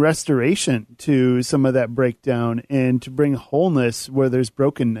bring restoration to some of that breakdown and to bring wholeness where there's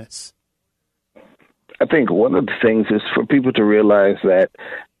brokenness? I think one of the things is for people to realize that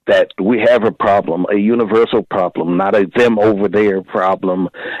we have a problem, a universal problem, not a them over there problem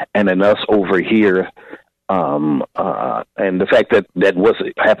and an us over here. And the fact that what's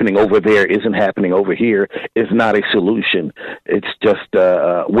happening over there isn't happening over here is not a solution. It's just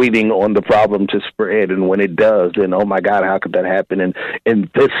waiting on the problem to spread. And when it does, then, oh, my God, how could that happen in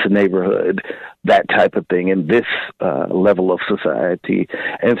this neighborhood, that type of thing, in this level of society,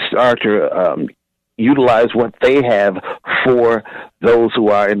 and start to utilize what they have for those who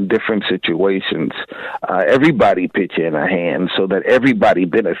are in different situations. Everybody pitch in a hand so that everybody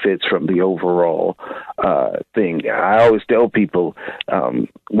benefits from the overall thing. I always tell people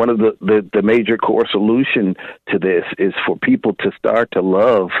one of the major core solution to this is for people to start to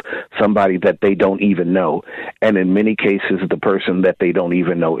love somebody that they don't even know. And in many cases, the person that they don't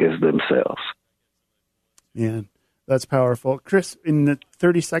even know is themselves. Yeah. That's powerful. Chris, in the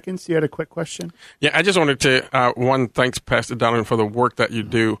 30 seconds, you had a quick question? Yeah, I just wanted to, thanks, Pastor Donovan, for the work that you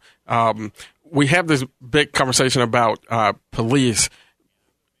do. We have this big conversation about police.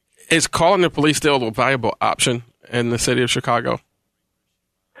 Is calling the police still a viable option in the city of Chicago?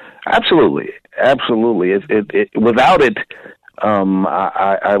 Absolutely. Without it,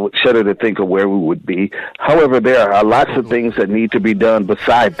 I would shudder to think of where we would be. However, there are lots of things that need to be done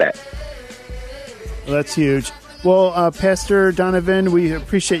beside that. Well, that's huge. Well, Pastor Donovan, we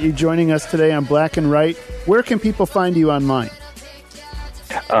appreciate you joining us today on Black and Right. Where can people find you online?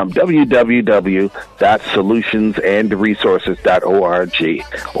 www.solutionsandresources.org,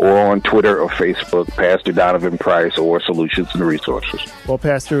 or on Twitter or Facebook, Pastor Donovan Price or Solutions and Resources. Well,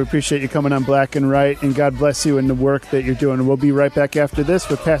 Pastor, we appreciate you coming on Black and Right, and God bless you in the work that you're doing. We'll be right back after this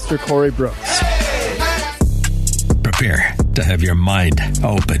with Pastor Corey Brooks. Prepare to have your mind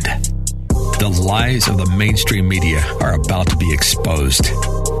opened. The lies of the mainstream media are about to be exposed,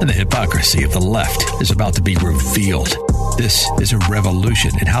 and the hypocrisy of the left is about to be revealed. This is a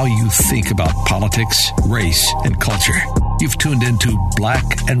revolution in how you think about politics, race, and culture. You've tuned into Black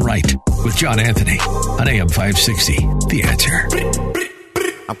and Right with John Anthony on AM 560, The Answer.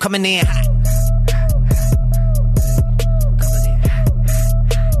 I'm coming in hot.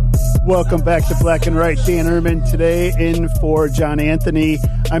 Welcome back to Black and Right. Dan Ehrman today in for John Anthony.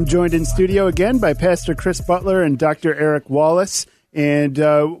 I'm joined in studio again by Pastor Chris Butler and Dr. Eric Wallace. And,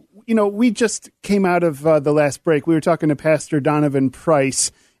 we just came out of the last break. We were talking to Pastor Donovan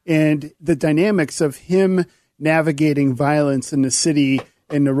Price and the dynamics of him navigating violence in the city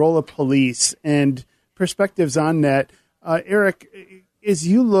and the role of police and perspectives on that. Eric, as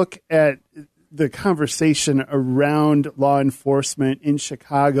you look at the conversation around law enforcement in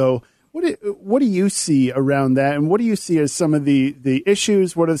Chicago, what do you see around that, and what do you see as some of the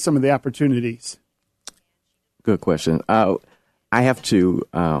issues? What are some of the opportunities? Good question. I have to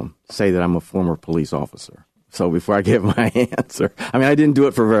say that I'm a former police officer. So before I give my answer, I didn't do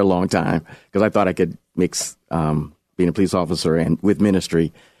it for a very long time because I thought I could mix being a police officer and with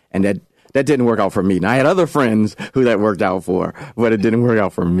ministry, and that didn't work out for me. Now, I had other friends who that worked out for, but it didn't work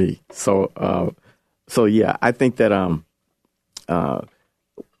out for me. So yeah, I think that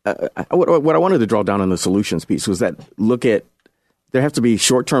what I wanted to draw down on the solutions piece was that there have to be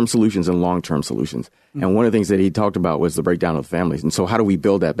short-term solutions and long-term solutions. Mm-hmm. And one of the things that he talked about was the breakdown of families. And so how do we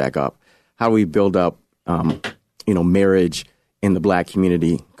build that back up? How do we build up, marriage in the Black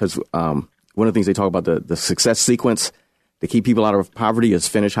community? Because one of the things they talk about, the success sequence to keep people out of poverty is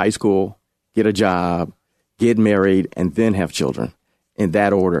finish high school, get a job, get married, and then have children in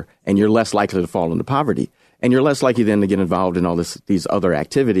that order. And you're less likely to fall into poverty. And you're less likely then to get involved in all these other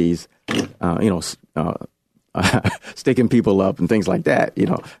activities, sticking people up and things like that,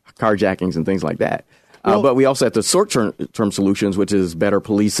 carjackings and things like that. But we also have the short-term solutions, which is better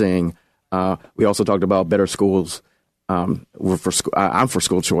policing. We also talked about better schools. I'm for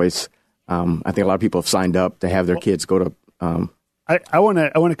school choice. I think a lot of people have signed up to have their kids go to. I want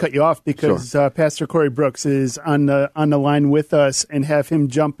to cut you off because sure. Pastor Corey Brooks is on the line with us, and have him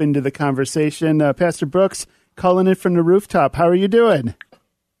jump into the conversation. Pastor Brooks, calling in from the rooftop. How are you doing?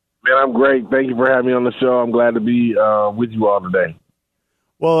 Man, I'm great. Thank you for having me on the show. I'm glad to be with you all today.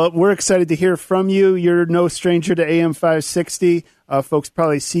 Well, we're excited to hear from you. You're no stranger to AM 560. Folks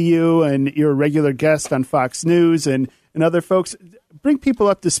probably see you, and you're a regular guest on Fox News and other folks. Bring people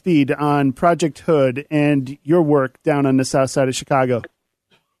up to speed on Project Hood and your work down on the south side of Chicago.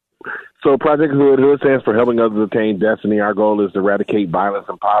 So Project Hood stands for Helping Others Attain Destiny. Our goal is to eradicate violence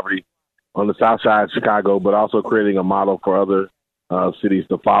and poverty on the south side of Chicago, but also creating a model for other cities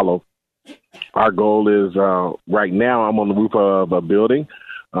to follow. Our goal is right now I'm on the roof of a building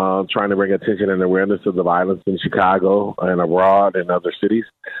trying to bring attention and awareness to the violence in Chicago and abroad and other cities,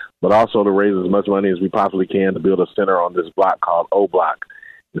 but also to raise as much money as we possibly can to build a center on this block called O Block.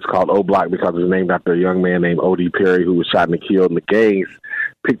 It's called O Block because it's named after a young man named O.D. Perry who was shot and killed, and the gangs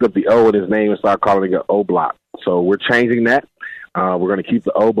picked up the O in his name and started calling it O Block. So we're changing that. We're going to keep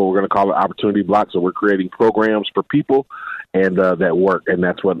the O, but we're going to call it Opportunity Block. So we're creating programs for people and that work, and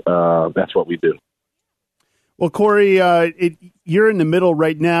that's what we do. Well, Corey, you're in the middle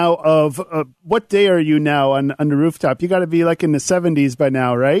right now of what day are you now on the rooftop? You got to be like in the 70s by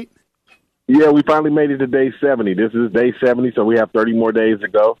now, right? Yeah, we finally made it to day 70. This is day 70, so we have 30 more days to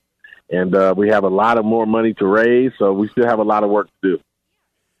go, and we have a lot of more money to raise, so we still have a lot of work to do.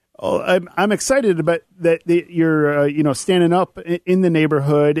 Oh, I'm excited about that. You're standing up in the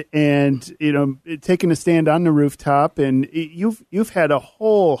neighborhood and taking a stand on the rooftop, and you've had a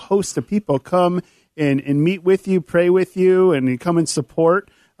whole host of people come and meet with you, pray with you, and come and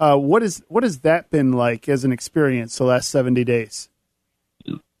support. What has that been like as an experience the last 70 days?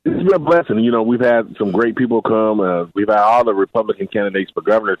 It's been a blessing. You know, we've had some great people come. We've had all the Republican candidates for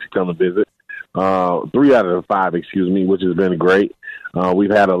governor to come and visit. 3 out of the 5, which has been great.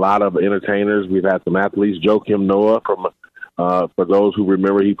 We've had a lot of entertainers. We've had some athletes. Joakim Noah, for those who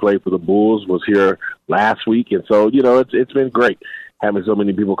remember, he played for the Bulls, was here last week. And so, you know, it's been great having so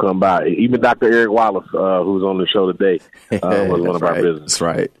many people come by. Even Dr. Eric Wallace, who's on the show today, was one of our visitors. That's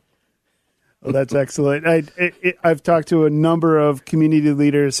right. Well, that's excellent. I've talked to a number of community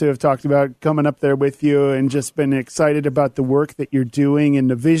leaders who have talked about coming up there with you and just been excited about the work that you're doing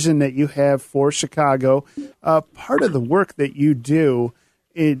and the vision that you have for Chicago. Part of the work that you do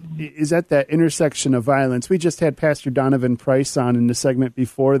is at that intersection of violence. We just had Pastor Donovan Price on in the segment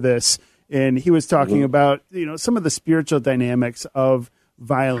before this, and he was talking about, you know, some of the spiritual dynamics of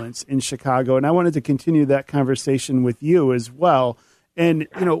violence in Chicago. And I wanted to continue that conversation with you as well. And,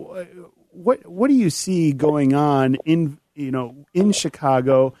 you know, what do you see going on in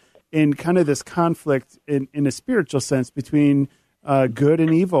Chicago in kind of this conflict in a spiritual sense between good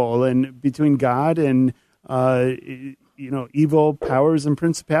and evil, and between God and evil powers and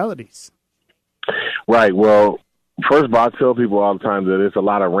principalities? Right. Well, first of all, I tell people all the time that there's a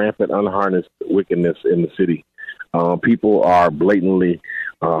lot of rampant, unharnessed wickedness in the city. People are blatantly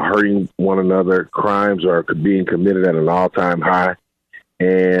hurting one another. Crimes are being committed at an all-time high,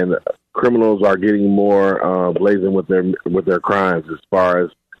 and criminals are getting more blazing with their crimes as far as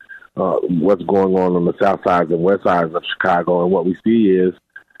what's going on the south sides and west sides of Chicago. And what we see is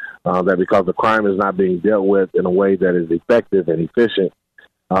that because the crime is not being dealt with in a way that is effective and efficient,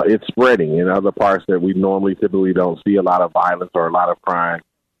 it's spreading in other parts that we typically don't see a lot of violence or a lot of crime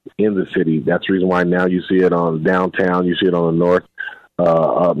in the city. That's the reason why now you see it on downtown, you see it on the north.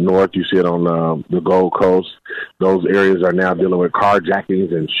 Up north, you see it on the Gold Coast. Those areas are now dealing with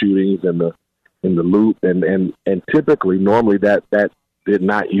carjackings and shootings in the Loop, and typically, normally that did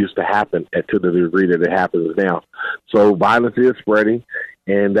not used to happen to the degree that it happens now. So violence is spreading,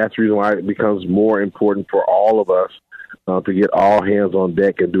 and that's the reason why it becomes more important for all of us to get all hands on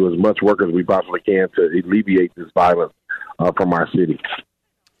deck and do as much work as we possibly can to alleviate this violence from our city.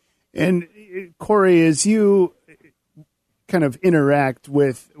 And Corey, as you kind of interact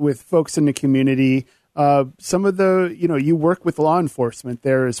with folks in the community, some of the, you work with law enforcement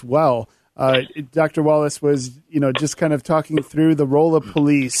there as well. Dr. Wallace was, just kind of talking through the role of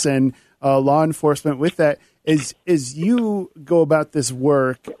police and law enforcement with that. As you go about this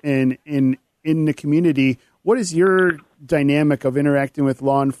work in the community, what is your dynamic of interacting with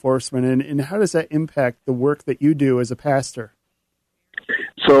law enforcement, and how does that impact the work that you do as a pastor?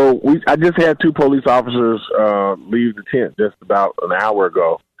 So I just had 2 police officers leave the tent just about an hour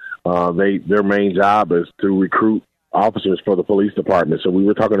ago. Their main job is to recruit officers for the police department. So we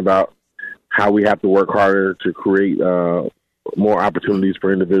were talking about how we have to work harder to create more opportunities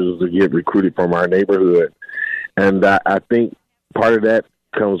for individuals to get recruited from our neighborhood. And I think part of that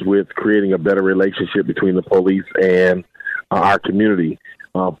comes with creating a better relationship between the police and our community.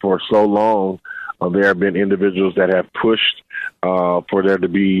 For so long, there have been individuals that have pushed for there to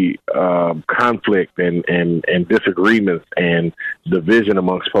be conflict and disagreements and division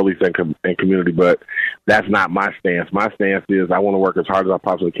amongst police and community, but that's not my stance. My stance is I want to work as hard as I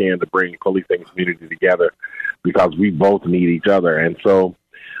possibly can to bring police and community together because we both need each other. And so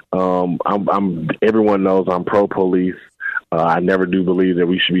everyone knows I'm pro-police. I never do believe that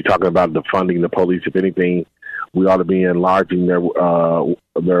we should be talking about defunding the police. If anything, we ought to be enlarging their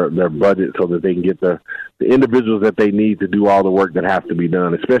budget so that they can get the individuals that they need to do all the work that has to be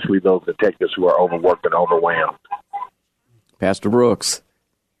done, especially those detectives who are overworked and overwhelmed. Pastor Brooks,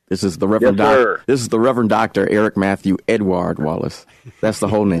 this is the Reverend This is the Reverend Dr. Eric Matthew Edward Wallace. That's the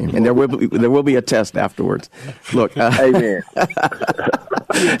whole name, and there will be a test afterwards. Look, amen.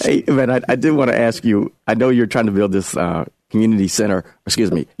 Hey, man, I did want to ask you. I know you're trying to build this community center.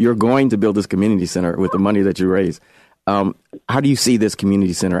 Excuse me. You're going to build this community center with the money that you raise. How do you see this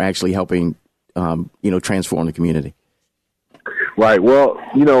community center actually helping, transform the community? Right. Well,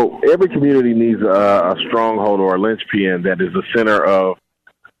 every community needs a stronghold or a linchpin that is the center of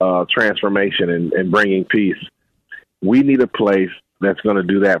transformation and bringing peace. We need a place that's going to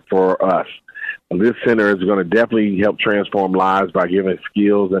do that for us. This center is going to definitely help transform lives by giving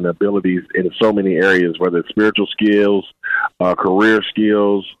skills and abilities in so many areas, whether it's spiritual skills, career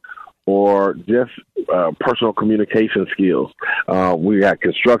skills, or just personal communication skills. We got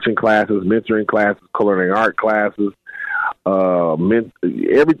construction classes, mentoring classes, culinary art classes,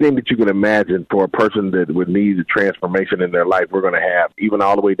 everything that you can imagine for a person that would need a transformation in their life, we're going to have, even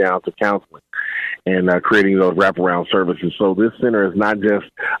all the way down to counseling. and creating those wraparound services. So this center is not just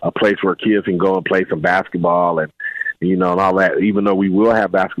a place where kids can go and play some basketball and and all that. Even though we will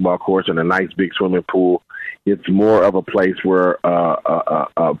have basketball courts and a nice big swimming pool, it's more of a place where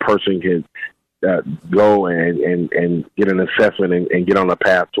a person can go and get an assessment and get on a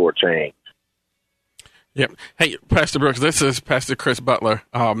path toward change. Yep. Hey, Pastor Brooks, this is Pastor Chris Butler,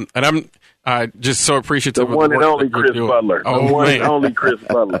 and I'm just so appreciative the one and only Chris Butler. Oh, the one man. and only Chris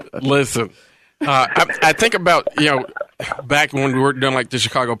Butler. Listen, I think about back when we were doing like the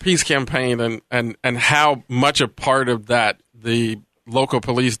Chicago Peace Campaign and how much a part of that the local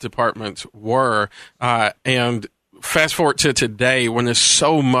police departments were, and fast forward to today when there's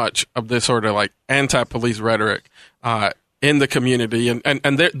so much of this sort of like anti-police rhetoric in the community, and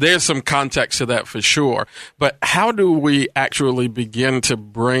there's some context to that for sure. But how do we actually begin to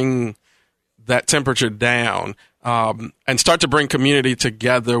bring that temperature down and start to bring community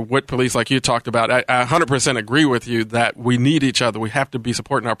together with police like you talked about? I 100% agree with you that we need each other. We have to be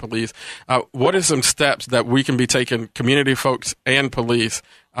supporting our police. What are some steps that we can be taking, community folks and police,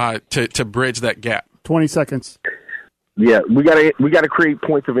 to bridge that gap? 20 seconds. Yeah, we gotta create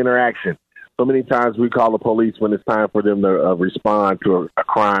points of interaction. So many times we call the police when it's time for them to respond to a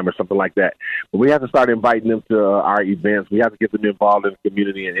crime or something like that. But we have to start inviting them to our events. We have to get them involved in the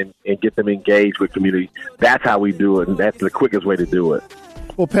community and get them engaged with community. That's how we do it, and that's the quickest way to do it.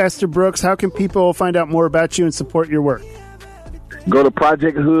 Well, Pastor Brooks, how can people find out more about you and support your work? Go to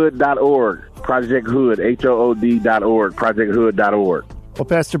projecthood.org, projecthood, HOOD.org, projecthood.org. Well,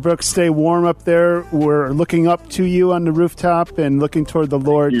 Pastor Brooks, stay warm up there. We're looking up to you on the rooftop and looking toward the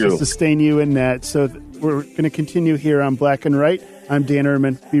Lord to sustain you in that. So we're going to continue here on Black and Right. I'm Dan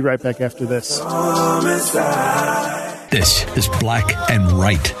Ehrman. Be right back after this. This is Black and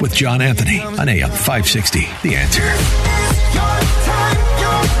Right with John Anthony on AM 560. The Answer.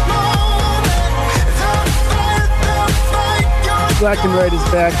 Black and Right is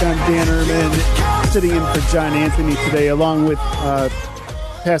back. I'm Dan Ehrman, sitting in for John Anthony today, along with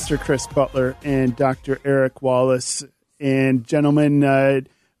Pastor Chris Butler and Dr. Eric Wallace. And gentlemen,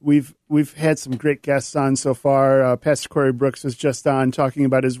 we've had some great guests on so far. Pastor Corey Brooks was just on talking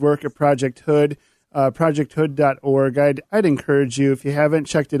about his work at Project Hood, projecthood.org. I'd encourage you, if you haven't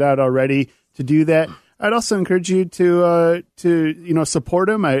checked it out already, to do that. I'd also encourage you to support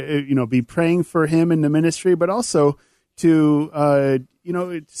him. Be praying for him in the ministry, but also to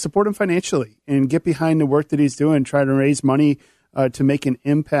support him financially and get behind the work that he's doing. Try to raise money to make an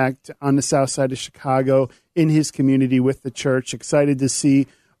impact on the south side of Chicago in his community with the church. Excited to see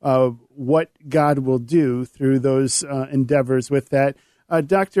what God will do through those endeavors with that.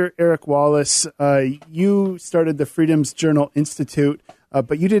 Dr. Eric Wallace, you started the Freedom's Journal Institute,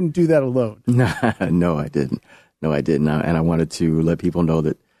 but you didn't do that alone. No, I didn't. And I wanted to let people know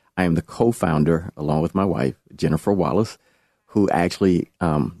that I am the co-founder, along with my wife, Jennifer Wallace, who actually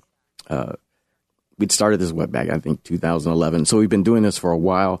we'd started this back, I think, 2011. So we've been doing this for a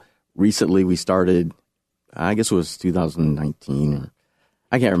while. Recently, we started, I guess it was 2019, or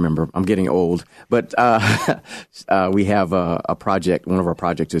I can't remember. I'm getting old. But we have a project. One of our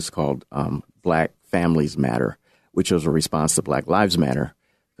projects is called Black Families Matter, which was a response to Black Lives Matter.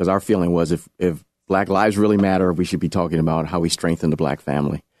 Because our feeling was if Black lives really matter, we should be talking about how we strengthen the Black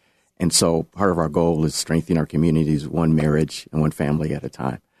family. And so part of our goal is strengthening our communities, one marriage and one family at a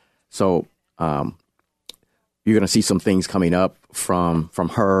time. So you're going to see some things coming up from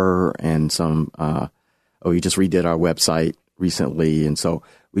her and some, we just redid our website recently. And so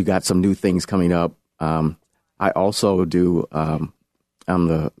we've got some new things coming up. I also do, I'm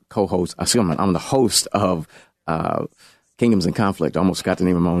the host of Kingdoms in Conflict. I almost got the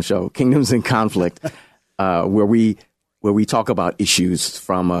name of my own show, Kingdoms in Conflict, where we talk about issues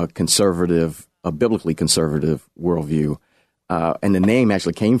from a biblically conservative worldview. And the name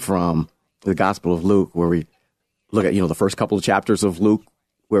actually came from the Gospel of Luke, where we look at, the first couple of chapters of Luke,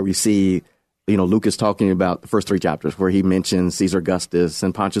 where we see, Luke is talking about the first three chapters where he mentions Caesar Augustus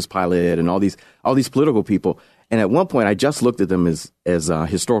and Pontius Pilate and all these political people. And at one point, I just looked at them as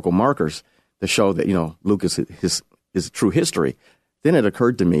historical markers to show that, Luke is his true history. Then it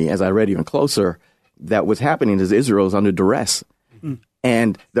occurred to me, as I read even closer, that what's happening is Israel is under duress. Mm.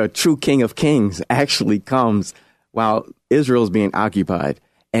 And the true King of Kings actually comes while Israel is being occupied.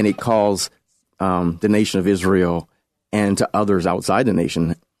 And it calls the nation of Israel and to others outside the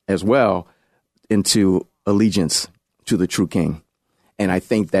nation as well into allegiance to the true king. And I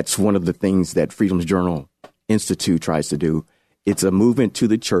think that's one of the things that Freedom's Journal Institute tries to do. It's a movement to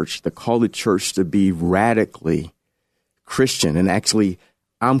the church to call the church to be radically Christian. And actually,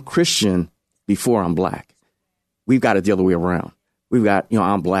 I'm Christian before I'm Black. We've got it the other way around. We've got,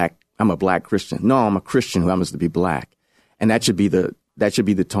 I'm Black. I'm a black Christian. No, I'm a Christian who happens to be black. And that should be the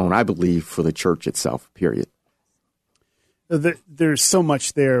tone, I believe, for the church itself, period. There's so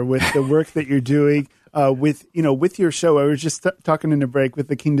much there with the work that you're doing with your show. I was just talking in the break with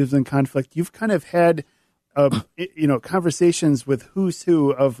the Kingdoms in Conflict. You've kind of had, conversations with who's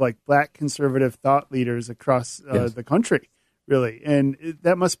who of like black conservative thought leaders across the country, really. And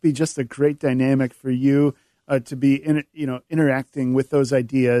that must be just a great dynamic for you to be interacting with those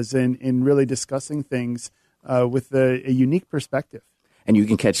ideas and really discussing things with a unique perspective. And you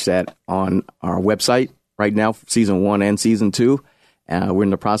can catch that on our website right now, season 1 and season 2. We're in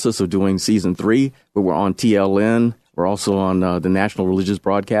the process of doing season 3, where we're on TLN. We're also on the National Religious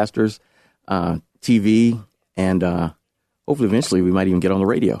Broadcasters, TV, and hopefully eventually we might even get on the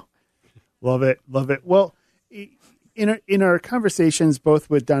radio. Love it. Love it. Well, in our conversations, both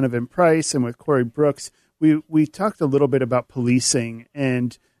with Donovan Price and with Corey Brooks, we talked a little bit about policing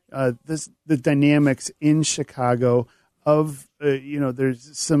and the dynamics in Chicago of,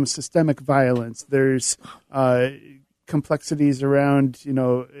 there's some systemic violence. There's complexities around,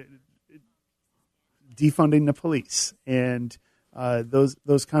 defunding the police and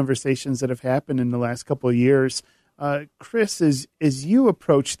those conversations that have happened in the last couple of years. Chris, as you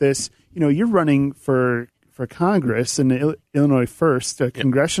approach this, you're running for Congress in the Illinois 1st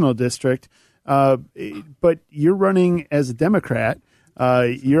congressional district, but you're running as a Democrat.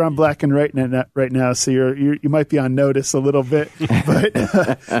 You're on black and white right now, so you might be on notice a little bit. But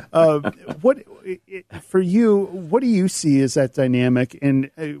what for you? What do you see as that dynamic,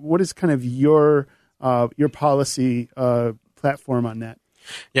 and what is kind of your policy platform on that?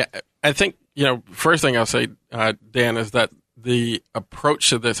 Yeah, I think first thing I'll say, Dan, is that the approach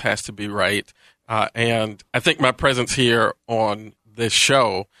to this has to be right, and I think my presence here on this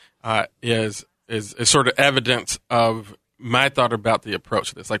show is sort of evidence of my thought about the approach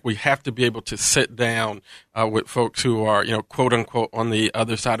to this. Like, we have to be able to sit down with folks who are, quote unquote, on the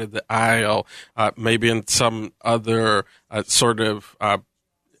other side of the aisle, maybe in some other sort of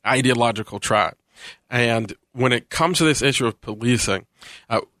ideological tribe. And when it comes to this issue of policing,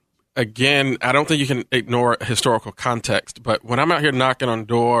 again, I don't think you can ignore historical context, but when I'm out here knocking on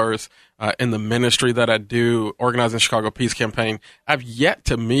doors in the ministry that I do, organizing the Chicago Peace Campaign, I've yet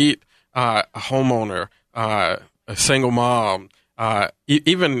to meet a homeowner, a single mom,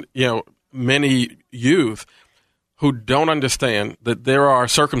 even, many youth who don't understand that there are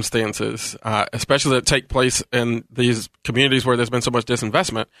circumstances, especially that take place in these communities where there's been so much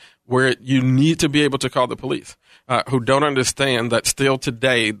disinvestment, where you need to be able to call the police, who don't understand that still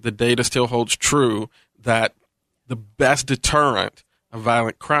today the data still holds true that the best deterrent of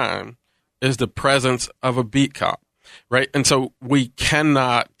violent crime is the presence of a beat cop. Right. And so we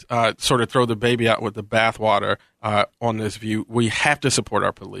cannot sort of throw the baby out with the bathwater on this view. We have to support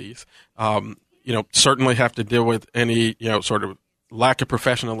our police, certainly have to deal with any, sort of lack of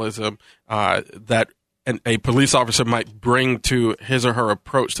professionalism that a police officer might bring to his or her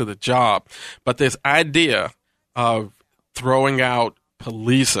approach to the job. But this idea of throwing out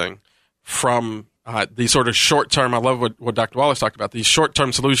policing from these sort of short-term, I love what Dr. Wallace talked about, these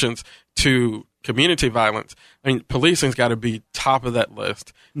short-term solutions to community violence. I mean, policing's got to be top of that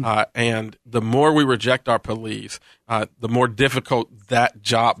list. And the more we reject our police, the more difficult that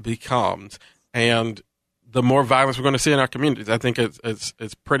job becomes, and the more violence we're going to see in our communities. I think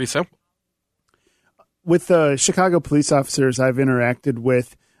it's pretty simple. With the Chicago police officers I've interacted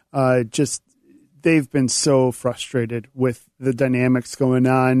with, they've been so frustrated with the dynamics going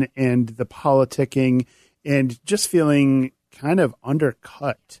on and the politicking, and just feeling kind of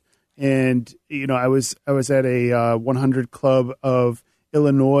undercut. And, I was at a 100 Club of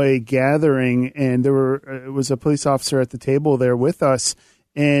Illinois gathering, and it was a police officer at the table there with us.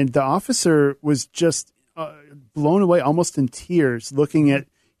 And the officer was just blown away, almost in tears, looking at,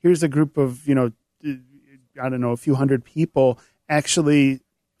 here's a group of, a few hundred people actually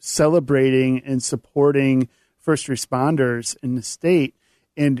celebrating and supporting first responders in the state.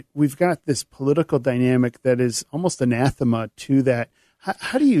 And we've got this political dynamic that is almost anathema to that.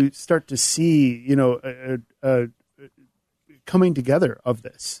 How do you start to see, coming together of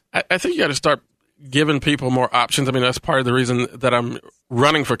this? I think you got to start giving people more options. I mean, that's part of the reason that I'm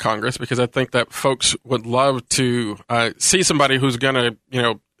running for Congress, because I think that folks would love to see somebody who's going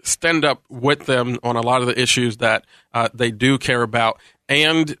to, stand up with them on a lot of the issues that they do care about,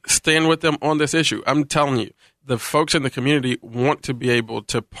 and stand with them on this issue. I'm telling you, the folks in the community want to be able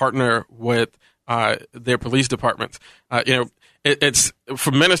to partner with their police departments. It's for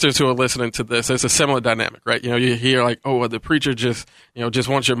ministers who are listening to this, it's a similar dynamic, right? You hear like, oh, well, the preacher just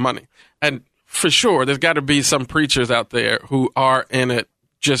wants your money. And for sure, there's got to be some preachers out there who are in it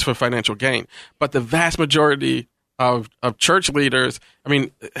just for financial gain. But the vast majority of church leaders, I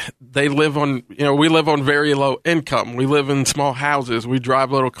mean, they live on, we live on very low income. We live in small houses. We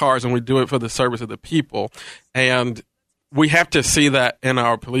drive little cars, and we do it for the service of the people. And we have to see that in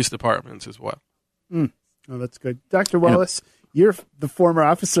our police departments as well. Oh, that's good. Dr. Wallace, you're the former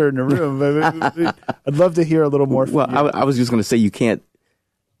officer in the room. I'd love to hear a little more from you. I was just going to say you can't,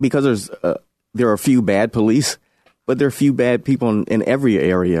 because there are a few bad police, but there are a few bad people in every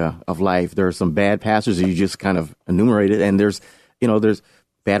area of life. There are some bad pastors that you just kind of enumerated, and there's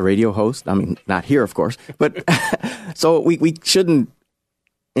bad radio hosts. I mean, not here, of course, but so we shouldn't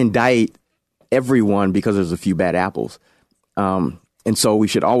indict everyone because there's a few bad apples. And so we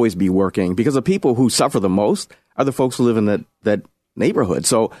should always be working, because the people who suffer the most are the folks who live in that neighborhood.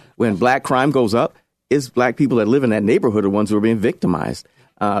 So when black crime goes up, it's black people that live in that neighborhood are the ones who are being victimized.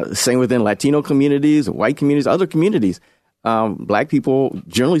 Same within Latino communities, white communities, other communities. Black people,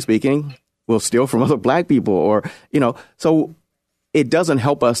 generally speaking, will steal from other black people, or, so it doesn't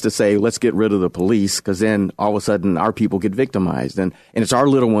help us to say, let's get rid of the police, because then all of a sudden our people get victimized, and it's our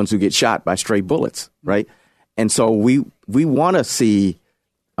little ones who get shot by stray bullets, right? And so we want to see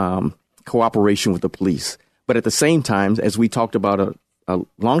cooperation with the police. But at the same time, as we talked about a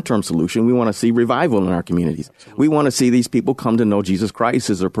long-term solution, we want to see revival in our communities. Absolutely. We want to see these people come to know Jesus Christ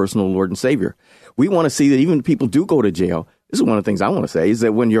as their personal Lord and Savior. We want to see that even if people do go to jail, this is one of the things I want to say, is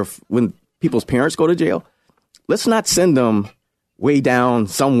that when people's parents go to jail, let's not send them way down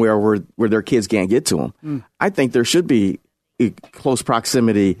somewhere where their kids can't get to them. I think there should be close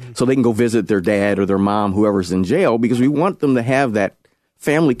proximity so they can go visit their dad or their mom, whoever's in jail, because we want them to have that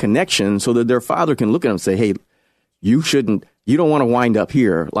family connection so that their father can look at them and say, hey, you don't want to wind up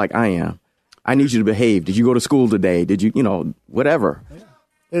here like I am. I need you to behave. Did you go to school today? Did you, whatever.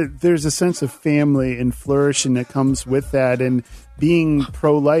 There's a sense of family and flourishing that comes with that. And being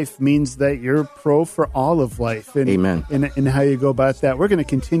pro-life means that you're pro for all of life. And, Amen. And how you go about that. We're going to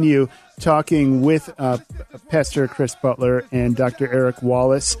continue talking with Pastor Chris Butler and Dr. Eric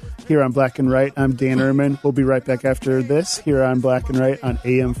Wallace here on Black and Right. I'm Dan Ehrman. We'll be right back after this here on Black and Right on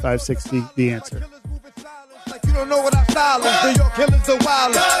AM 560, The Answer. Like you don't know what our style is. New York killers are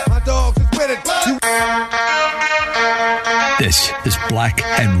wild. My dogs is with it. This is Black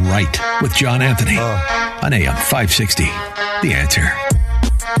and Right with John Anthony on AM 560. The Answer.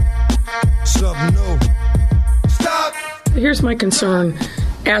 Something new. Stop. Here's my concern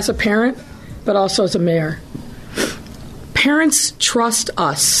as a parent, but also as a mayor. Parents trust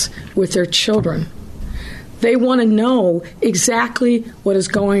us with their children. They want to know exactly what is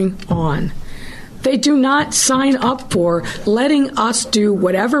going on. They do not sign up for letting us do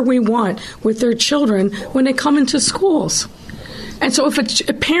whatever we want with their children when they come into schools. And so if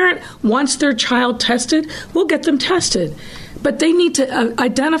a parent wants their child tested, we'll get them tested. But they need to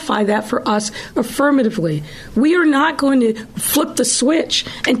identify that for us affirmatively. We are not going to flip the switch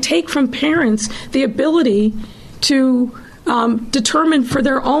and take from parents the ability to determine for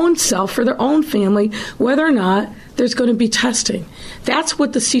their own self, for their own family, whether or not there's going to be testing. That's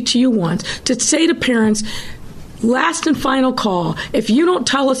what the CTU wants, to say to parents, last and final call, if you don't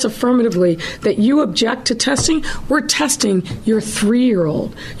tell us affirmatively that you object to testing, we're testing your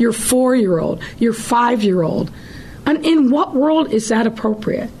 3-year-old, your 4-year-old, your 5-year-old. And in what world is that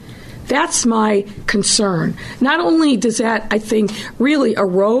appropriate? That's my concern. Not only does that, I think, really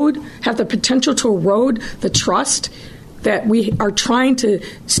have the potential to erode the trust that we are trying to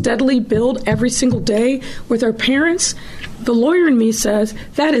steadily build every single day with our parents, the lawyer in me says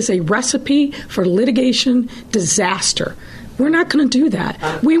that is a recipe for litigation disaster. We're not going to do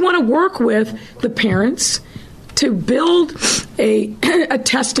that. We want to work with the parents to build a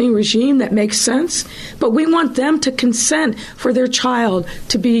testing regime that makes sense, but we want them to consent for their child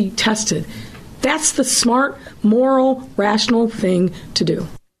to be tested. That's the smart, moral, rational thing to do.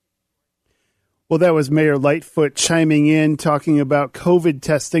 Well, that was Mayor Lightfoot chiming in, talking about COVID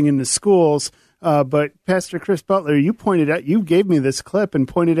testing in the schools. But Pastor Chris Butler, you gave me this clip and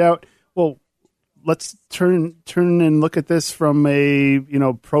pointed out, well, let's turn and look at this from a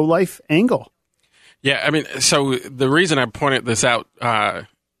pro-life angle. Yeah, I mean, so the reason I pointed this out to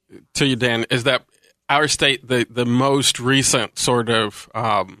you, Dan, is that our state, the most recent sort of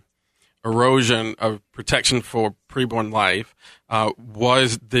erosion of protection for preborn life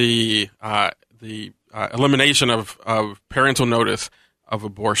was the elimination of parental notice of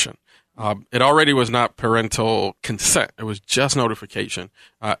abortion. It already was not parental consent. It was just notification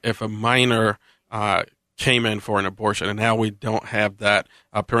if a minor came in for an abortion. And now we don't have that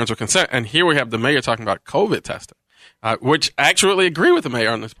parental consent. And here we have the mayor talking about COVID testing, which I actually agree with the mayor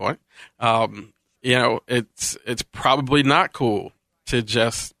on this point. It's probably not cool to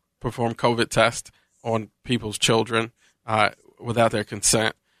just perform COVID tests on people's children without their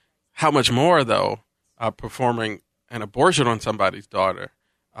consent. How much more, though, performing an abortion on somebody's daughter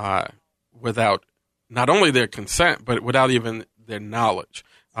without not only their consent, but without even their knowledge.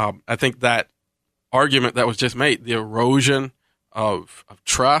 I think that argument that was just made, the erosion of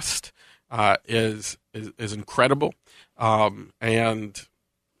trust, is incredible. And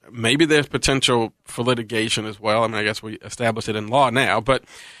maybe there's potential for litigation as well. I mean, I guess we established it in law now, but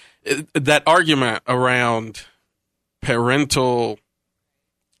that argument around parental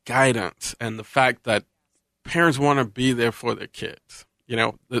guidance and the fact that parents want to be there for their kids. You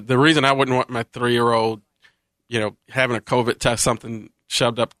know, the reason I wouldn't want my 3-year-old, having a COVID test, something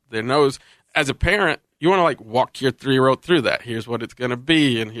shoved up their nose, as a parent, you want to like walk your 3-year-old through that. Here's what it's going to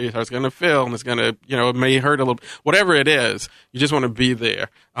be, and here's how it's going to feel, and it's going to, it may hurt a little, whatever it is, you just want to be there.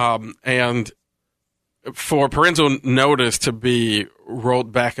 And for parental notice to be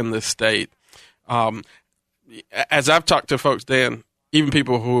rolled back in this state, as I've talked to folks, Dan, even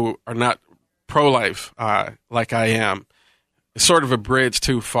people who are not pro-life like I am, it's sort of a bridge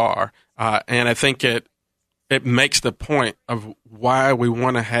too far. And I think it makes the point of why we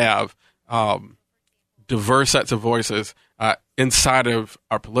want to have diverse sets of voices inside of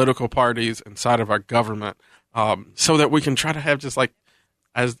our political parties, inside of our government, so that we can try to have just like,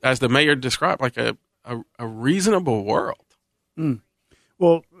 as the mayor described, like a reasonable world.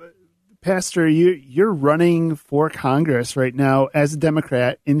 Well, Pastor, you're running for Congress right now as a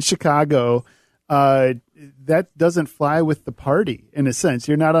Democrat in Chicago. That doesn't fly with the party, in a sense.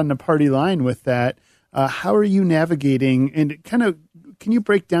 You're not on the party line with that. How are you navigating, and can you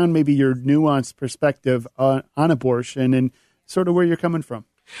break down maybe your nuanced perspective on abortion and sort of where you're coming from?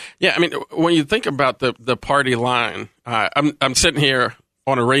 Yeah, I mean, when you think about the party line, I'm sitting here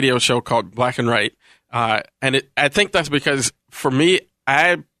on a radio show called Black and Right, and I think that's because, for me,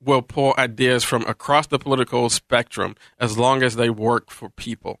 I will pull ideas from across the political spectrum as long as they work for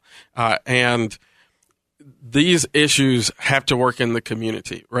people. And these issues have to work in the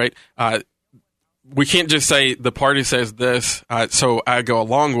community, right? We can't just say the party says this, so I go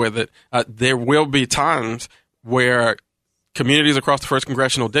along with it. There will be times where communities across the 1st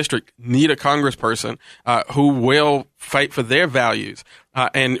Congressional District need a congressperson who will fight for their values.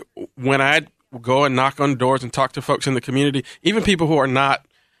 And when I go and knock on doors and talk to folks in the community, even people who are not,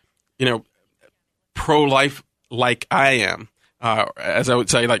 pro-life like I am, as I would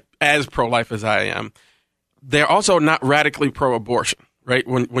say, like as pro-life as I am, they're also not radically pro-abortion, right?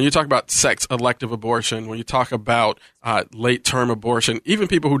 When you talk about sex elective abortion, when you talk about late-term abortion, even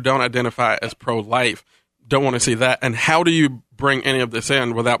people who don't identify as pro-life don't want to see that. And how do you bring any of this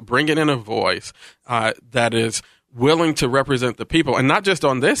in without bringing in a voice that is willing to represent the people? And not just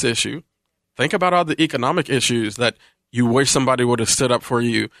on this issue. Think about all the economic issues that you wish somebody would have stood up for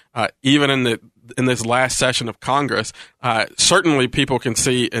you, even in this last session of Congress. Certainly people can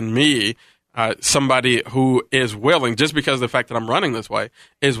see in me somebody who is willing, just because of the fact that I'm running this way,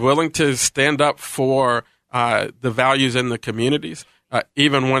 is willing to stand up for the values in the communities,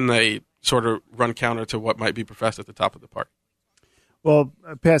 even when they sort of run counter to what might be professed at the top of the party. Well,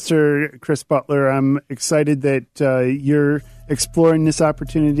 Pastor Chris Butler, I'm excited that you're exploring this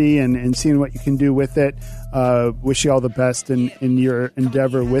opportunity and seeing what you can do with it. Wish you all the best in your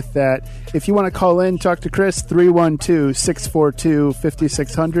endeavor with that. If you want to call in, talk to Chris,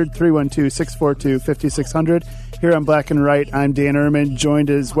 312-642-5600, 312-642-5600. Here on Black and Right, I'm Dan Ehrman, joined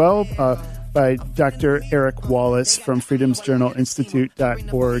as well by Dr. Eric Wallace from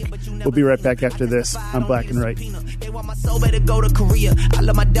freedomsjournalinstitute.org. We'll be right back after this on Black and Right.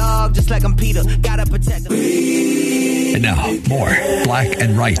 And now, more Black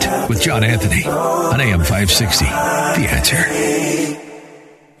and Right with John Anthony on AM 560. The Answer.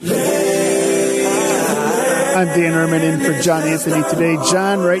 I'm Dan Ehrman in for John Anthony today.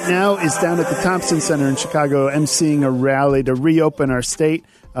 John right now is down at the Thompson Center in Chicago emceeing a rally to reopen our state.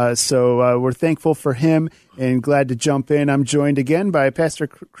 So we're thankful for him and glad to jump in. I'm joined again by Pastor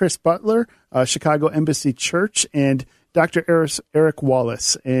Chris Butler, Chicago Embassy Church, and Dr. Eric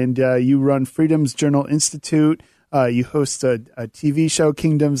Wallace. And you run Freedom's Journal Institute. You host a TV show,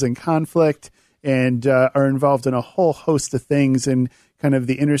 Kingdoms in Conflict, and are involved in a whole host of things in kind of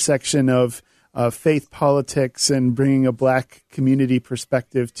the intersection of faith politics and bringing a Black community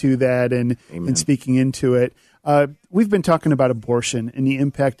perspective to that and speaking into it. We've been talking about abortion and the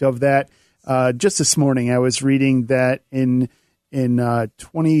impact of that. Just this morning, I was reading that in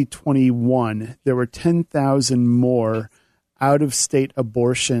 2021, there were 10,000 more out-of-state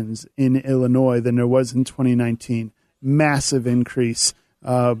abortions in Illinois than there was in 2019. Massive increase.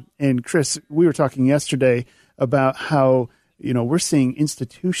 And Chris, we were talking yesterday about how we're seeing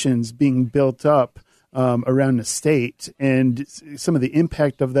institutions being built up around the state and some of the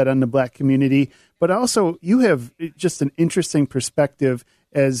impact of that on the Black community. But also, you have just an interesting perspective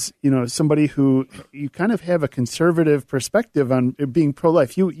as, somebody who you kind of have a conservative perspective on being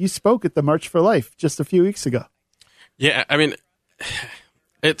pro-life. You spoke at the March for Life just a few weeks ago. Yeah, I mean,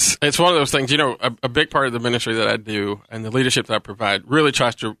 it's one of those things, a big part of the ministry that I do and the leadership that I provide really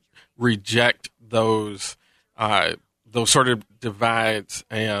tries to reject those sort of divides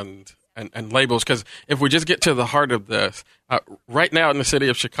and labels. Because if we just get to the heart of this, right now in the city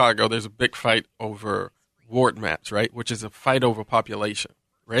of Chicago, there's a big fight over ward maps, right, which is a fight over population,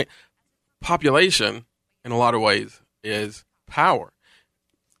 right? Population, in a lot of ways, is power.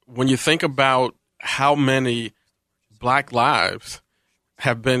 When you think about how many Black lives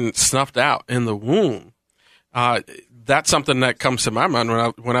have been snuffed out in the womb, that's something that comes to my mind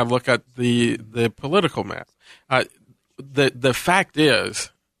when I look at the political map. The fact is,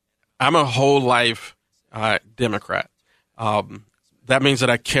 I'm a whole life Democrat. That means that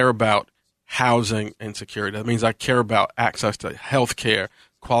I care about housing and security. That means I care about access to health care,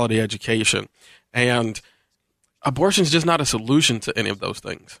 quality education. And abortion is just not a solution to any of those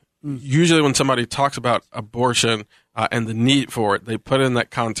things. Usually when somebody talks about abortion and the need for it, they put in that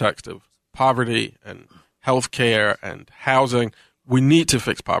context of poverty and health care and housing. We need to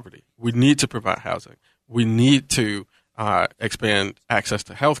fix poverty. We need to provide housing. We need to expand access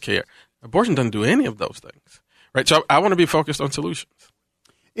to health care. Abortion doesn't do any of those things, right? So I want to be focused on solutions.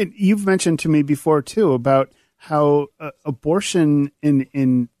 And you've mentioned to me before, too, about how abortion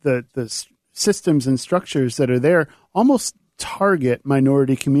in the systems and structures that are there almost target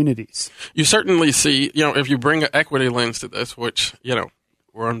minority communities. You certainly see, if you bring an equity lens to this, which,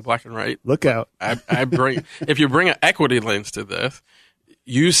 we're on Black and Right. Look out. If you bring an equity lens to this,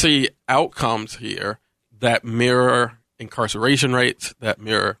 you see outcomes here that mirror incarceration rates, that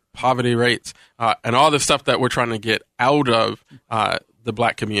mirror poverty rates, and all the stuff that we're trying to get out of the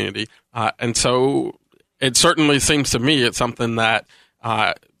Black community. And so it certainly seems to me it's something that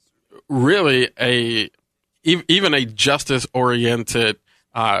really even a justice-oriented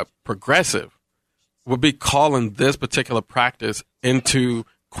progressive would be calling this particular practice into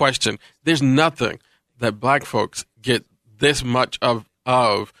question. There's nothing that Black folks get this much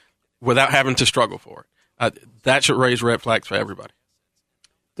of without having to struggle for it. That should raise red flags for everybody.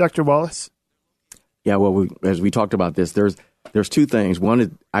 Dr. Wallace? Yeah, well, as we talked about this, there's two things. One is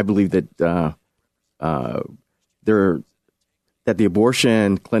I believe that that the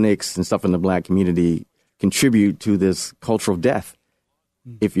abortion clinics and stuff in the Black community contribute to this cultural death,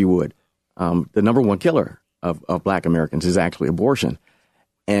 if you would. The number one killer of Black Americans is actually abortion.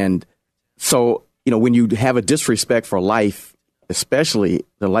 And so, when you have a disrespect for life, especially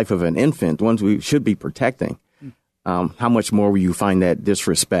the life of an infant, ones we should be protecting, how much more will you find that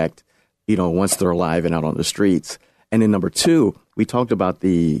disrespect, once they're alive and out on the streets? And then number two, we talked about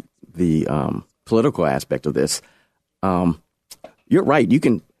the political aspect of this. You're right. You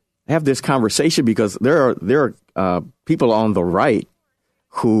can have this conversation because there are people on the right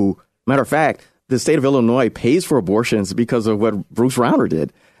who, matter of fact, the state of Illinois pays for abortions because of what Bruce Rauner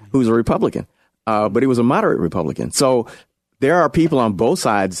did, who's a Republican, but he was a moderate Republican. So there are people on both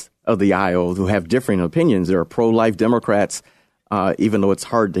sides of the aisle who have differing opinions. There are pro-life Democrats, even though it's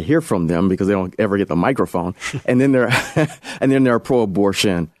hard to hear from them because they don't ever get the microphone. And then there are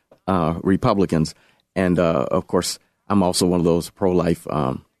pro-abortion Republicans. And of course, I'm also one of those pro-life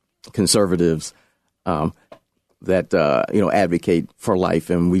conservatives that advocate for life.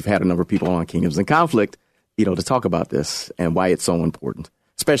 And we've had a number of people on Kingdoms in Conflict, to talk about this and why it's so important,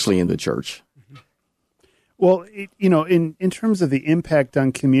 especially in the church. Well, in terms of the impact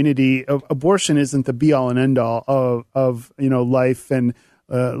on community, abortion isn't the be all and end all of life and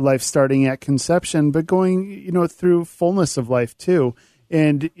life starting at conception, but going through fullness of life too.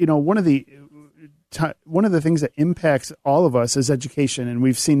 And one of the things that impacts all of us is education, and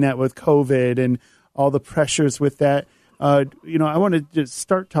we've seen that with COVID and all the pressures with that. I want to just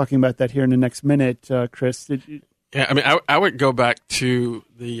start talking about that here in the next minute, Chris. Yeah, I mean, I would go back to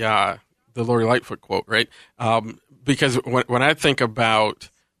the Lori Lightfoot quote, right? Because when I think about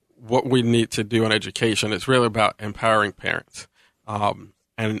what we need to do in education, it's really about empowering parents.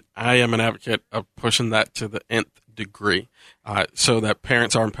 And I am an advocate of pushing that to the nth degree, so that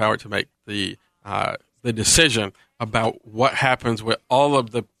parents are empowered to make the decision about what happens with all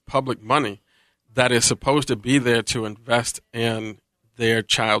of the public money that is supposed to be there to invest in their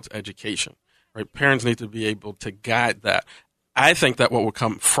child's education. Right? Parents need to be able to guide that. I think that what will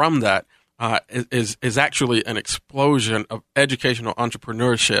come from that is actually an explosion of educational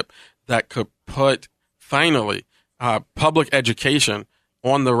entrepreneurship that could put, finally, public education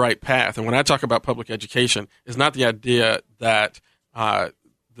on the right path. And when I talk about public education, it's not the idea that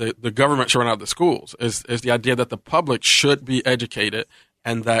the government should run out the schools. Is the idea that the public should be educated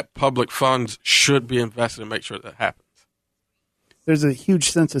and that public funds should be invested to make sure that happens. There's a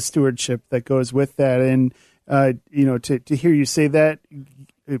huge sense of stewardship that goes with that, and to hear you say that,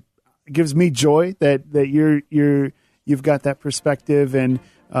 it gives me joy that you've got that perspective, and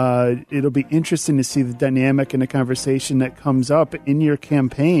it'll be interesting to see the dynamic and the conversation that comes up in your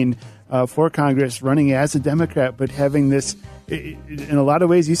campaign for Congress, running as a Democrat, but having this. In a lot of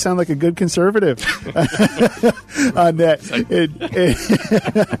ways, you sound like a good conservative on that.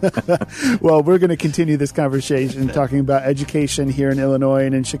 Well, we're going to continue this conversation talking about education here in Illinois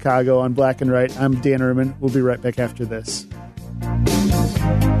and in Chicago on Black and Right. I'm Dan Ehrman. We'll be right back after this.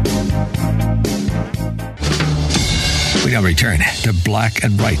 We now return to Black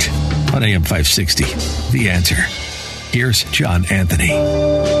and Right on AM 560. The Answer. Here's John Anthony.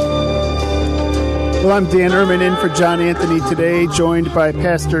 Well, I'm Dan Ehrman in for John Anthony today, joined by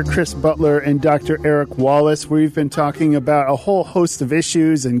Pastor Chris Butler and Dr. Eric Wallace. We've been talking about a whole host of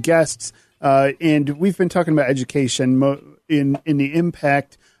issues and guests, and we've been talking about education in the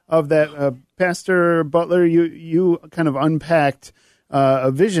impact of that. Pastor Butler, you kind of unpacked a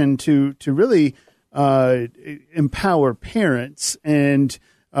vision to really empower parents and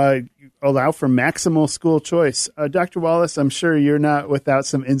allow for maximal school choice. Dr. Wallace, I'm sure you're not without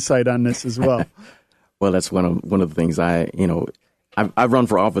some insight on this as well. Well, that's one of the things I've run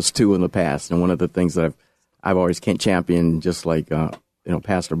for office too in the past, and one of the things that I've always championed, just like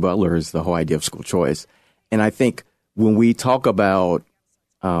Pastor Butler, is the whole idea of school choice. And I think when we talk about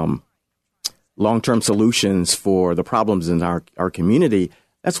long-term solutions for the problems in our community,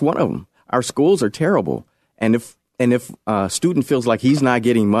 that's one of them. Our schools are terrible, and if a student feels like he's not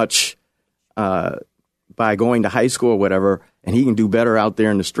getting much by going to high school or whatever, and he can do better out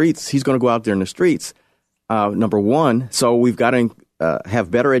there in the streets, he's going to go out there in the streets. Number one, so we've got to have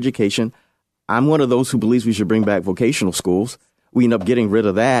better education. I'm one of those who believes we should bring back vocational schools. We end up getting rid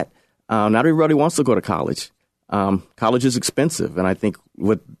of that. Not everybody wants to go to college. College is expensive, and I think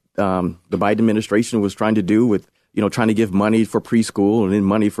what the Biden administration was trying to do with trying to give money for preschool and then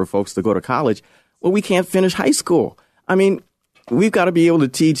money for folks to go to college, well, we can't finish high school. I mean, we've got to be able to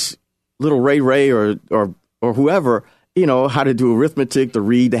teach little Ray or whoever how to do arithmetic, to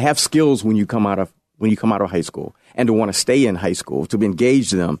read, to have skills when you come out of high school, and to want to stay in high school, to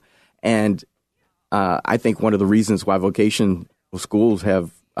engage them. And I think one of the reasons why vocational schools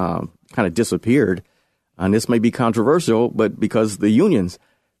have kind of disappeared, and this may be controversial, but because the unions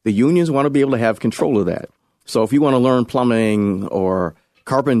want to be able to have control of that. So if you want to learn plumbing or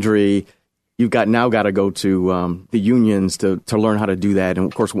carpentry, you've got to go to the unions to learn how to do that. And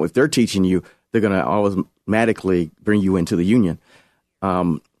of course, if they're teaching you, they're going to automatically bring you into the union.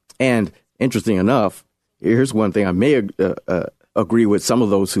 And interesting enough, here's one thing I may agree with some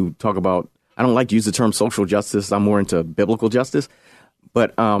of those who talk about. I don't like to use the term social justice. I'm more into biblical justice.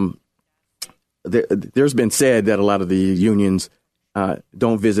 But there's been said that a lot of the unions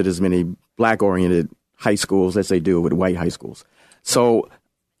don't visit as many black-oriented high schools as they do with white high schools. So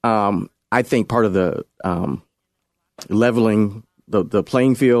I think part of the leveling the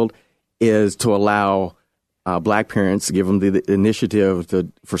playing field is to allow black parents, to give them the initiative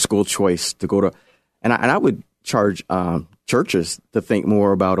for school choice to go to. And I would charge churches to think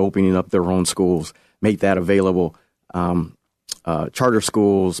more about opening up their own schools, make that available. Charter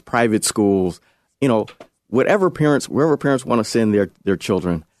schools, private schools, wherever parents want to send their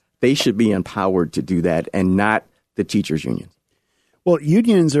children, they should be empowered to do that, and not the teachers' union. Well,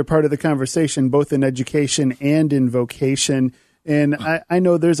 unions are part of the conversation, both in education and in vocation. And I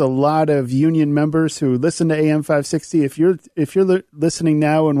know there's a lot of union members who listen to AM 560. If you're listening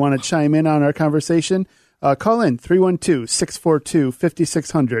now and want to chime in on our conversation, call in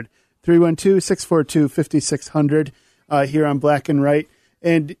 312-642-5600, 312-642-5600 here on Black and Right.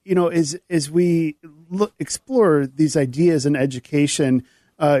 And, as we explore these ideas in education,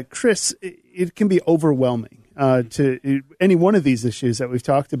 Chris, it can be overwhelming to any one of these issues that we've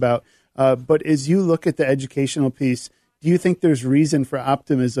talked about. But as you look at the educational piece, do you think there's reason for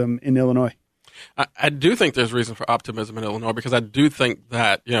optimism in Illinois? I do think there's reason for optimism in Illinois, because I do think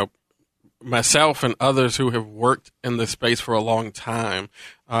that, myself and others who have worked in this space for a long time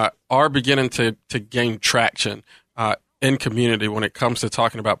are beginning to gain traction in community when it comes to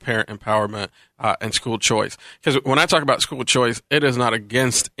talking about parent empowerment and school choice. Because when I talk about school choice, it is not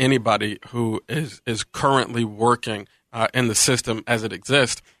against anybody who is currently working in the system as it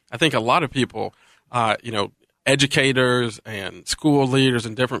exists. I think a lot of people, educators and school leaders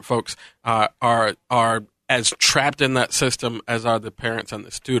and different folks are as trapped in that system as are the parents and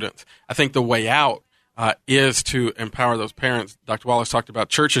the students. I think the way out is to empower those parents. Dr. Wallace talked about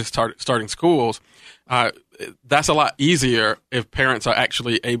churches starting schools. That's a lot easier if parents are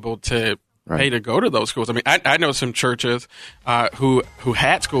actually able to pay to go to those schools. I mean, I know some churches who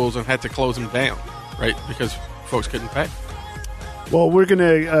had schools and had to close them down, right, because folks couldn't pay. Well, we're going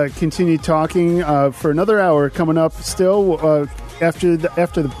to continue talking for another hour coming up still. After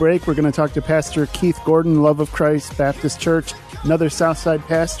the break, we're going to talk to Pastor Keith Gordon, Love of Christ Baptist Church, another Southside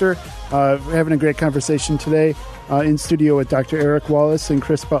pastor. We're having a great conversation today in studio with Dr. Eric Wallace and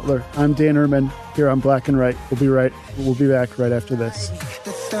Chris Butler. I'm Dan Ehrman here on Black and Right. We'll be back right after this.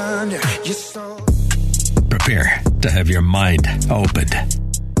 Prepare to have your mind opened.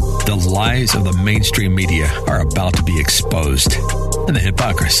 The lies of the mainstream media are about to be exposed, and the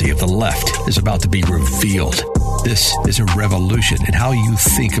hypocrisy of the left is about to be revealed. This is a revolution in how you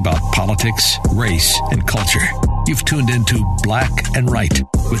think about politics, race, and culture. You've tuned into Black and Right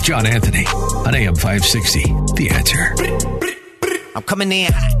with John Anthony on AM 560, The Answer. I'm coming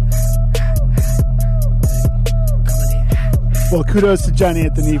in. Well, kudos to John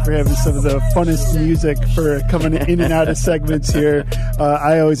Anthony for having some of the funnest music for coming in and out of segments here.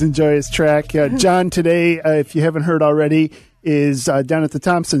 I always enjoy his track. John, today, if you haven't heard already, is down at the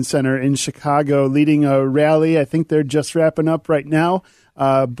Thompson Center in Chicago leading a rally. I think they're just wrapping up right now,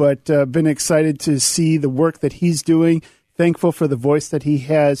 but been excited to see the work that he's doing. Thankful for the voice that he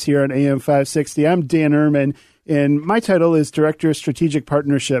has here on AM 560. I'm Dan Ehrman, and my title is Director of Strategic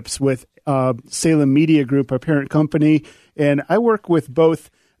Partnerships with Salem Media Group, our parent company. And I work with both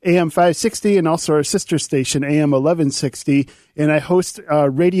AM 560 and also our sister station, AM 1160. And I host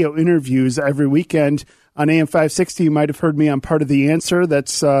radio interviews every weekend on AM 560. You might have heard me on Part of the Answer.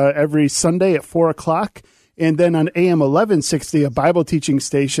 That's every Sunday at 4 o'clock. And then on AM 1160, a Bible teaching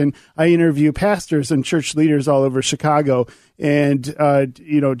station, I interview pastors and church leaders all over Chicago and,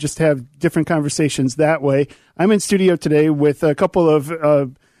 just have different conversations that way. I'm in studio today with a couple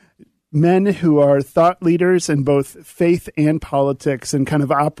of men who are thought leaders in both faith and politics and kind of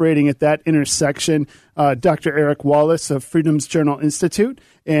operating at that intersection. Dr. Eric Wallace of Freedom's Journal Institute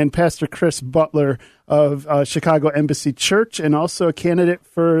and Pastor Chris Butler of Chicago Embassy Church, and also a candidate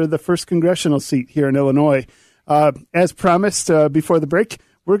for the 1st congressional seat here in Illinois. As promised before the break,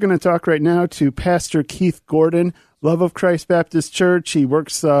 we're going to talk right now to Pastor Keith Gordon, Love of Christ Baptist Church. He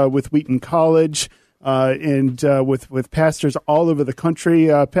works with Wheaton College and with pastors all over the country.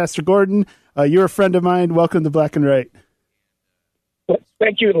 Pastor Gordon, you're a friend of mine. Welcome to Black and Right. Well,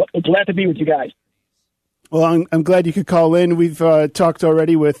 thank you. Glad to be with you guys. Well, I'm glad you could call in. We've talked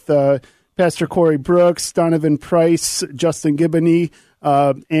already with Pastor Corey Brooks, Donovan Price, Justin Giboney,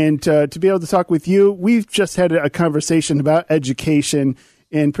 and to be able to talk with you, we've just had a conversation about education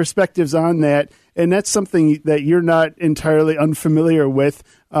and perspectives on that. And that's something that you're not entirely unfamiliar with.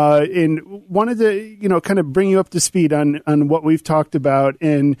 And wanted to, kind of bring you up to speed on what we've talked about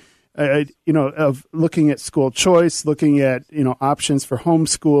and, of looking at school choice, looking at, options for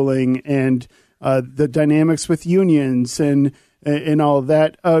homeschooling and the dynamics with unions and all of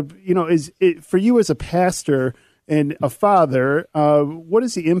that. Is it, for you as a pastor and a father, what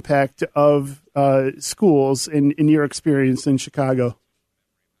is the impact of schools in your experience in Chicago?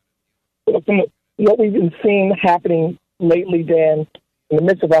 What we've been seeing happening lately, Dan, in the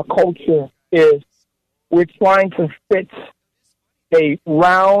midst of our culture, is we're trying to fit a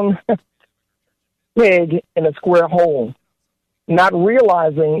round peg in a square hole, not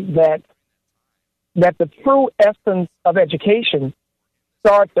realizing that the true essence of education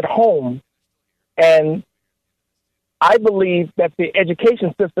starts at home. And I believe that the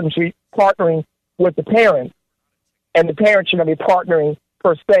education system should be partnering with the parents, and the parents should not be partnering,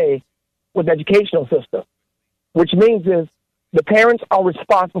 per se, with the educational system, which means is the parents are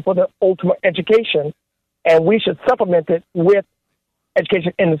responsible for the ultimate education, and we should supplement it with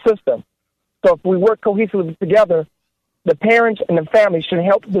education in the system. So if we work cohesively together, the parents and the family should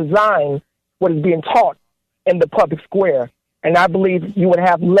help design what is being taught in the public square. And I believe you would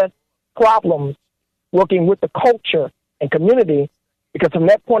have less problems working with the culture and community, because from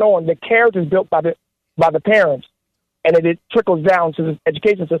that point on, the character is built by the parents, and it trickles down to the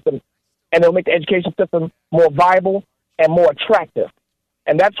education system. And it'll make the education system more viable and more attractive.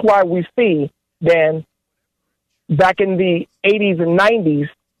 And that's why we see, then, back in the 80s and 90s,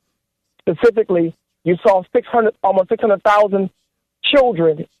 specifically, you saw almost 600,000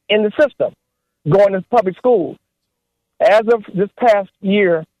 children in the system going to public schools. As of this past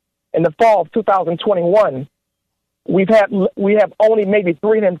year, in the fall of 2021, we have only maybe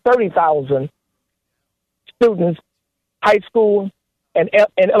 330,000 students, high school and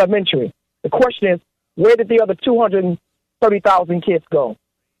elementary. The question is, Where did the other 230,000 kids go?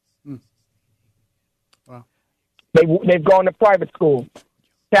 Wow. They've gone to private school,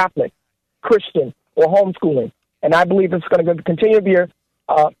 Catholic, Christian, or homeschooling. And I believe it's going to continue to be a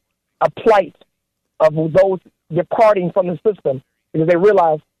plight of those departing from the system because they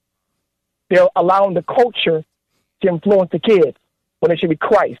realize they're allowing the culture to influence the kids when it should be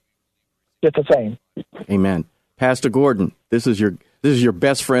Christ. Just the same. Amen. Pastor Gordon, this is your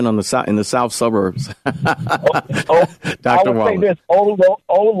best friend in the south suburbs. Dr. I would Wallace. say this, oh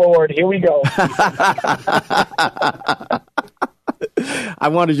Lord, here we go. I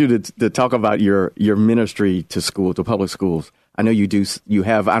wanted you to talk about your ministry to public schools. I know you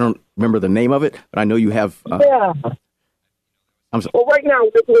have, I don't remember the name of it, but I know you have. Yeah. I'm sorry. Well, right now,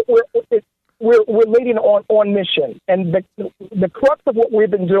 we're leading on mission. And the crux of what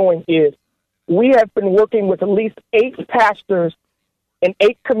we've been doing is we have been working with at least 8 pastors in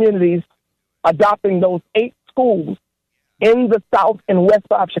 8 communities, adopting those 8 schools in the south and west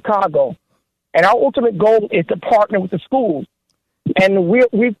side of Chicago. And our ultimate goal is to partner with the schools. And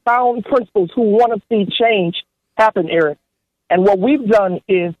we've found principals who want to see change happen, Eric. And what we've done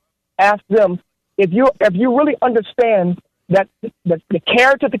is ask them, if you really understand that the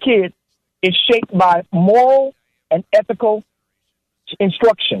character of the kids is shaped by moral and ethical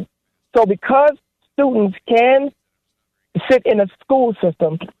instruction. So because students can sit in a school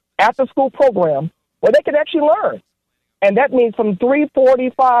system, after school program, where they can actually learn. And that means from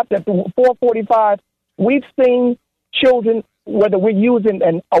 3:45 to 4:45, we've seen children, whether we're using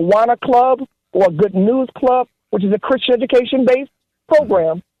an Awana Club or a Good News Club, which is a Christian education-based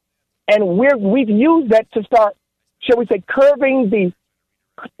program, and we've used that to start, shall we say, curving the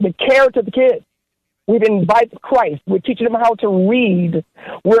character of the kids. We've invited Christ. We're teaching them how to read.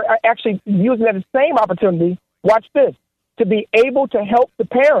 We're actually using that same opportunity, watch this, to be able to help the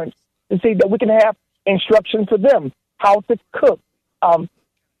parents to see that we can have instruction for them, how to cook,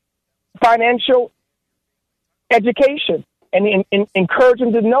 financial education, and encourage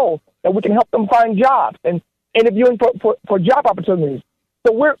them to know that we can help them find jobs and interviewing for job opportunities.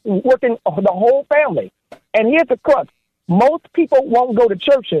 So we're working the whole family. And here's the crux. Most people won't go to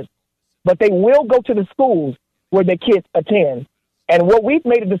churches, but they will go to the schools where their kids attend. And what we've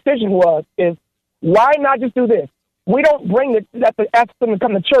made a decision is why not just do this? We don't ask them to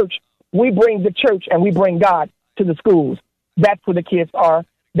come to church. We bring the church and we bring God to the schools. That's where the kids are.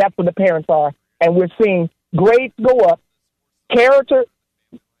 That's where the parents are. And we're seeing grades go up, character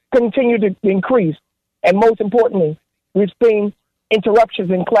continue to increase, and most importantly, we've seen interruptions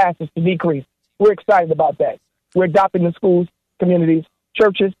in classes to decrease. We're excited about that. We're adopting the schools, communities,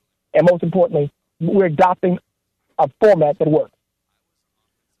 churches, and most importantly, we're adopting a format that works.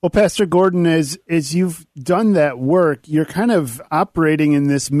 Well, Pastor Gordon, as you've done that work, you're kind of operating in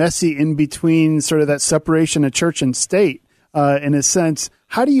this messy in-between, sort of that separation of church and state, in a sense.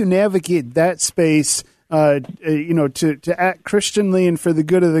 How do you navigate that space, to act Christianly and for the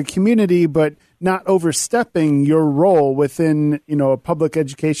good of the community, but not overstepping your role within, a public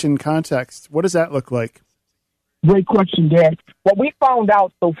education context? What does that look like? Great question, Dan. What we found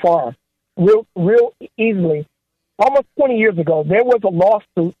out so far, real easily, almost 20 years ago, there was a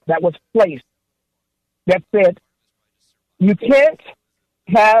lawsuit that was placed that said you can't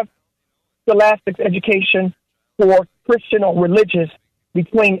have scholastics education for Christian or religious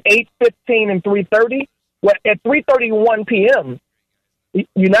between 8:15 and 3:30. Well, at 3:31 p.m., the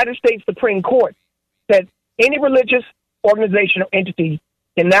United States Supreme Court said any religious organization or entity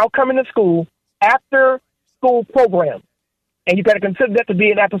can now come into school after school program. And you've got to consider that to be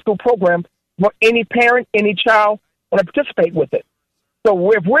an after-school program for any parent, any child want to participate with it.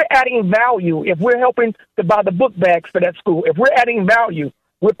 So if we're adding value, if we're helping to buy the book bags for that school, if we're adding value,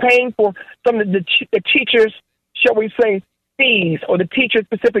 we're paying for some of the teachers, shall we say, fees, or the teacher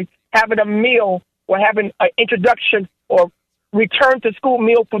specifically having a meal or having an introduction or return to school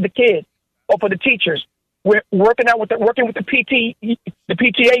meal for the kids or for the teachers. We're working with the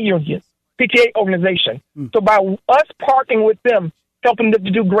PTA union, PTA organization. So by us partnering with them, helping them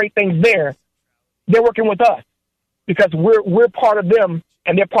to do great things there, they're working with us because we're part of them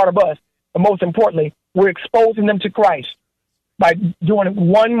and they're part of us. But most importantly, we're exposing them to Christ by doing it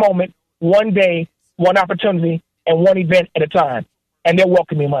one moment, one day, one opportunity, and one event at a time. And they're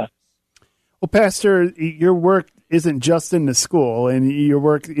welcoming us. Well, Pastor, your work isn't just in the school, and your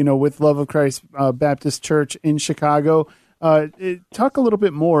work, with Love of Christ Baptist Church in Chicago. Talk a little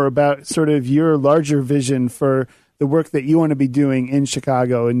bit more about sort of your larger vision for the work that you want to be doing in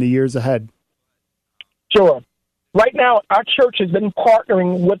Chicago in the years ahead. Sure. Right now, our church has been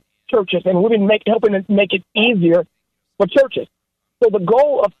partnering with churches, and we've been helping to make it easier for churches. So the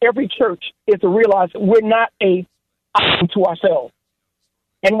goal of every church is to realize we're not a island to ourselves.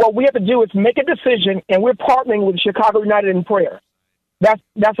 And what we have to do is make a decision, and we're partnering with Chicago United in Prayer. That's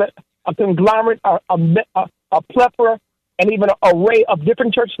a conglomerate, a plethora, and even an array of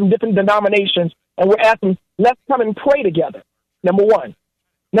different churches from different denominations. And we're asking, let's come and pray together, number one.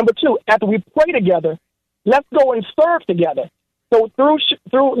 Number two, after we pray together, let's go and serve together. So through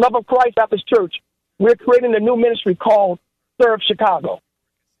Love of Christ Baptist Church, we're creating a new ministry called Serve Chicago.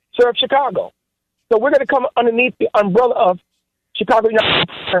 Serve Chicago. So we're going to come underneath the umbrella of Chicago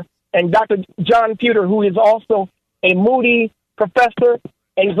United and Dr. John Pewter, who is also a Moody professor,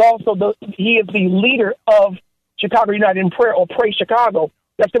 and he is the leader of Chicago United in Prayer, or Pray Chicago.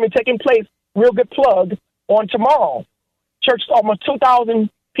 That's going to be taking place, real good plug, on tomorrow. Church, almost 2,000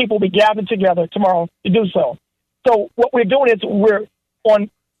 people will be gathered together tomorrow to do so. So what we're doing is we're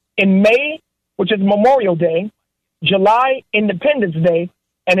in May, which is Memorial Day, July, Independence Day,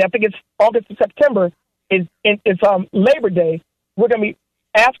 and I think it's August and September is Labor Day. We're going to be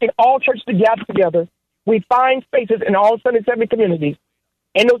asking all churches to gather together. We find spaces in all 77 communities.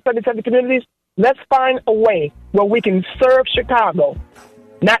 In those 77 communities, let's find a way where we can serve Chicago,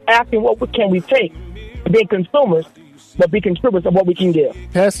 not asking what can we take, being consumers, but be contributors of what we can give.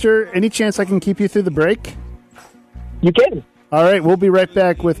 Pastor, any chance I can keep you through the break? You can. All right, we'll be right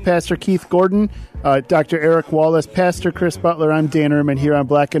back with Pastor Keith Gordon, Dr. Eric Wallace, Pastor Chris Butler. I'm Dan Ehrman here on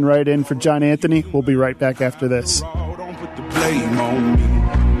Black and Right in for John Anthony. We'll be right back after this. Don't put the blame on me.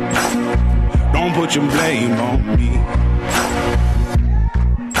 Don't put your blame on me.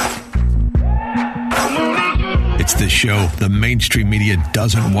 It's the show the mainstream media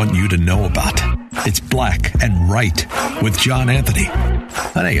doesn't want you to know about. It's Black and Right with John Anthony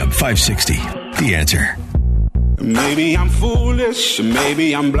on AM 560. The Answer. Maybe I'm foolish,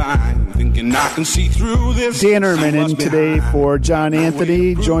 maybe I'm blind, thinking I can see through this. Dan Ehrman in today for John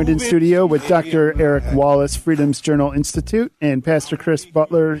Anthony, joined in studio with Dr. Eric Wallace, Freedom's Journal Institute, and Pastor Chris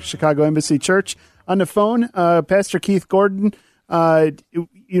Butler, Chicago Embassy Church. On the phone, Pastor Keith Gordon.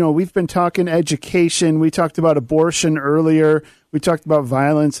 We've been talking education. We talked about abortion earlier. We talked about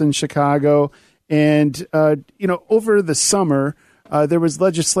violence in Chicago. And, over the summer, there was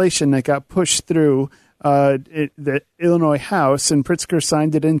legislation that got pushed through the Illinois House, and Pritzker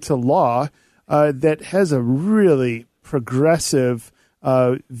signed it into law that has a really progressive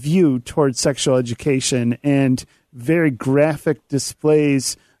view towards sexual education and very graphic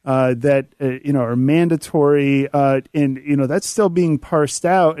displays that are mandatory, and that's still being parsed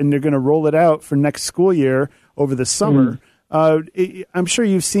out, and they're going to roll it out for next school year over the summer. I'm sure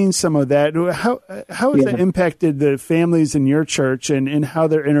you've seen some of that. How has that impacted the families in your church and how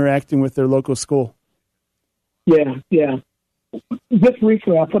they're interacting with their local school? Yeah. Just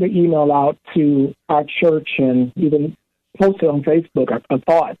recently, I put an email out to our church and even posted on Facebook a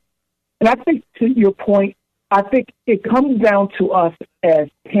thought. And I think, to your point, I think it comes down to us as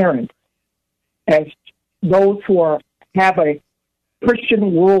parents, as those who have a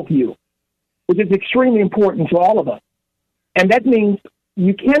Christian worldview, which is extremely important to all of us. And that means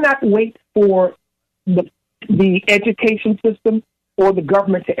you cannot wait for the education system or the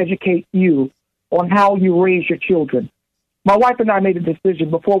government to educate you on how you raise your children. My wife and I made a decision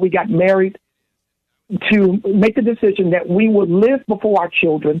before we got married to make the decision that we would live before our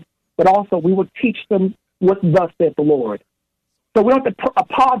children, but also we would teach them what thus saith the Lord. So we don't have to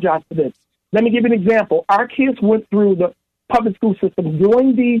apologize for this. Let me give you an example. Our kids went through the public school system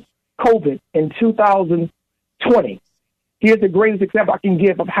during the COVID in 2020. Here's the greatest example I can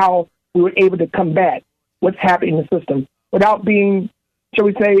give of how we were able to combat what's happening in the system without being, shall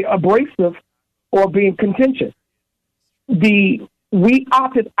we say, abrasive or being contentious. We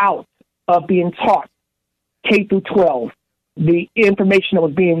opted out of being taught K through 12, the information that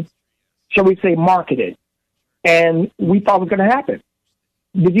was being, shall we say, marketed, and we thought it was going to happen.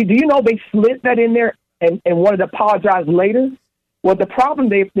 Do you know they slid that in there and wanted to apologize later? Well, the problem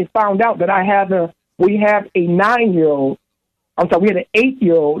they found out that we have a 9-year-old. We had an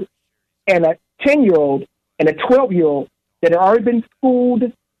 8-year-old and a 10-year-old and a 12-year-old that had already been schooled,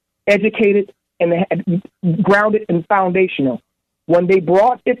 educated, and they had grounded and foundational. When they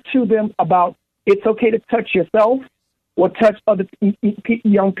brought it to them about it's okay to touch yourself or touch other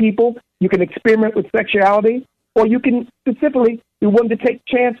young people, you can experiment with sexuality, or you can specifically be willing to take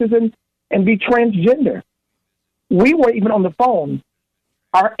chances and be transgender. We were even on the phone.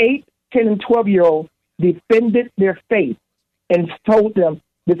 Our 8, 10, and 12-year-olds defended their faith and told them,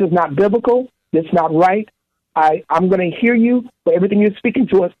 this is not biblical, this is not right, I'm going to hear you, but everything you're speaking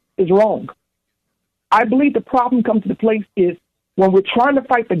to us is wrong. I believe the problem comes to the place is when we're trying to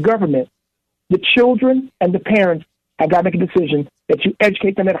fight the government, the children and the parents have got to make a decision that you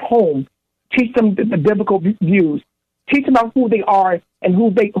educate them at home, teach them the biblical views, teach them about who they are and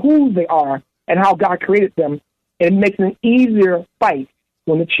who they are and how God created them. And it makes an easier fight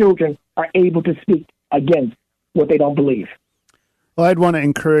when the children are able to speak against what they don't believe. Well, I'd want to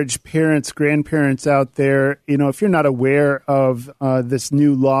encourage parents, grandparents out there, if you're not aware of this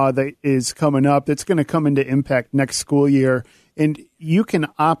new law that is coming up, it's going to come into impact next school year, and you can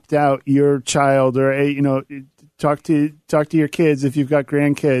opt out your child or, talk to your kids if you've got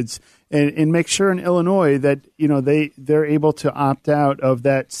grandkids and make sure in Illinois that, they're able to opt out of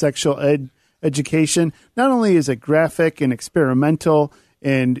that sexual education. Not only is it graphic and experimental,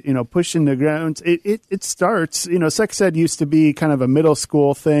 and, pushing the grounds, it starts, sex ed used to be kind of a middle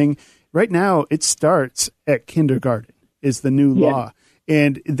school thing. Right now, it starts at kindergarten is the new law.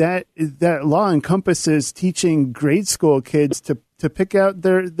 And that law encompasses teaching grade school kids to pick out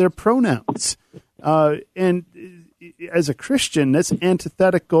their pronouns. And as a Christian, that's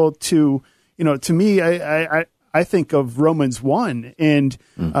antithetical to, to me, I think of Romans 1 and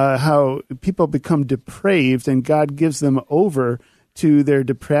how people become depraved and God gives them over to their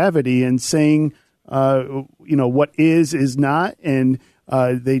depravity and saying, what is not, and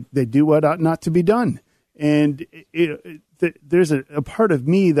they do what ought not to be done. And there's a part of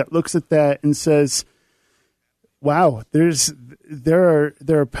me that looks at that and says, wow, there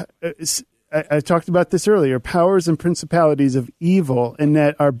are I talked about this earlier, powers and principalities of evil, and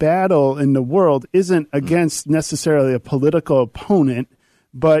that our battle in the world isn't against necessarily a political opponent,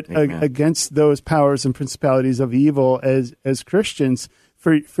 but against those powers and principalities of evil as Christians.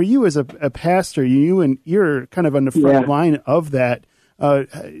 For you as a pastor, you're kind of on the front line of that.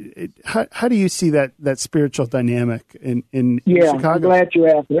 How do you see that spiritual dynamic in Chicago? I'm glad you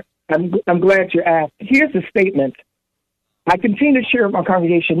asked. I'm glad you asked. Here's the statement. I continue to share with my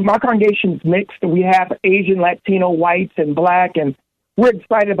congregation. My congregation is mixed. We have Asian, Latino, whites, and black, and we're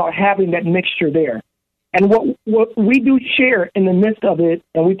excited about having that mixture there. And what we do share in the midst of it,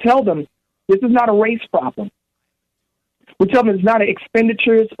 and we tell them this is not a race problem. We tell them it's not an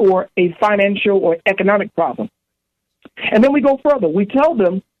expenditures or a financial or economic problem. And then we go further. We tell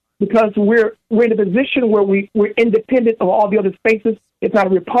them because we're in a position where we're independent of all the other spaces. It's not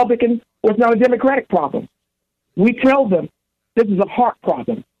a Republican or it's not a Democratic problem. We tell them this is a heart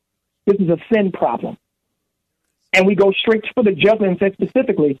problem. This is a sin problem. And we go straight for the judgment and say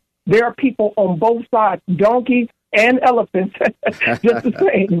specifically, there are people on both sides, donkeys and elephants, just the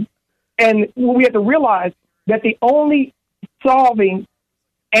same. And we have to realize that the only solving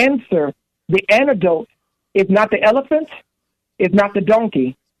answer, the antidote, is not the elephant, it's not the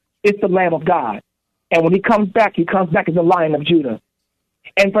donkey, it's the Lamb of God. And when he comes back as the Lion of Judah.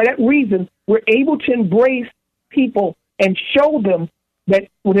 And for that reason, we're able to embrace people and show them that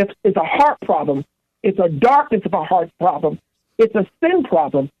when it's a heart problem, it's a darkness of a heart problem, it's a sin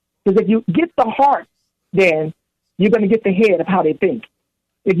problem. Because if you get the heart, then you're going to get the head of how they think.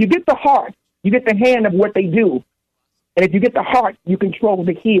 If you get the heart, you get the hand of what they do. And if you get the heart, you control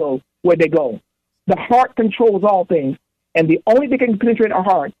the heel where they go. The heart controls all things. And the only thing that can penetrate our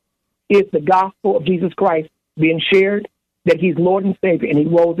heart is the gospel of Jesus Christ being shared, that he's Lord and Savior, and he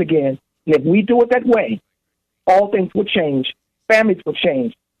rose again. And if we do it that way, all things will change. Families will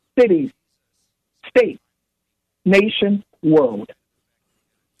change. Cities, states, nation, world.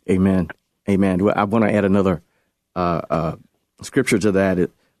 Amen. Amen. Well, I want to add another scripture to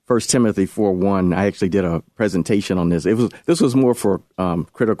that. 1 Timothy 4:1. I actually did a presentation on this. This was more for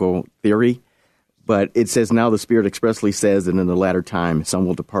critical theory, but it says, now the Spirit expressly says that in the latter time some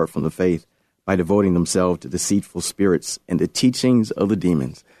will depart from the faith by devoting themselves to deceitful spirits and the teachings of the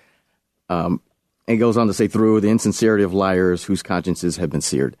demons. And it goes on to say, through the insincerity of liars whose consciences have been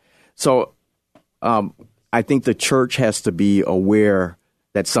seared. So I think the church has to be aware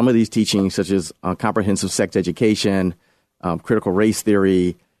that some of these teachings, such as comprehensive sex education, critical race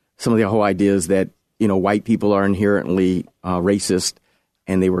theory, some of the whole ideas that, white people are inherently racist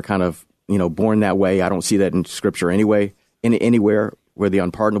and they were kind of, born that way. I don't see that in Scripture anywhere where the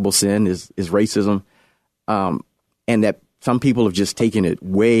unpardonable sin is racism. And that some people have just taken it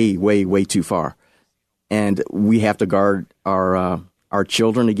way, way, way too far. And we have to guard our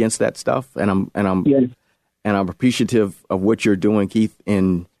children against that stuff. And I'm appreciative of what you're doing, Keith,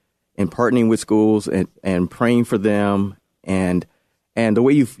 in partnering with schools and praying for them and the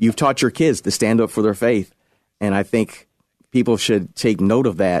way you've taught your kids to stand up for their faith. And I think people should take note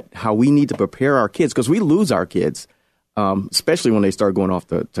of that, how we need to prepare our kids, because we lose our kids, especially when they start going off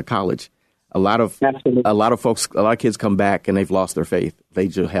to college. A lot of kids come back and they've lost their faith. They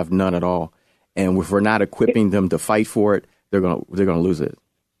just have none at all. And if we're not equipping them to fight for it, they're going to lose it.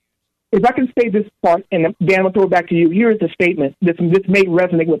 if I can say this part, and Dan, I'll throw it back to you. Here is the statement. This may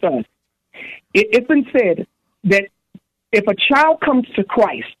resonate with us. It's been said that if a child comes to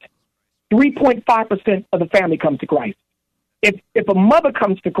Christ, 3.5% of the family comes to Christ. If a mother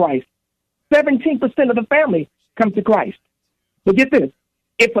comes to Christ, 17% of the family comes to Christ. But get this.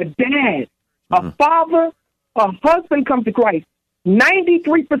 If a dad, a father, a husband comes to Christ,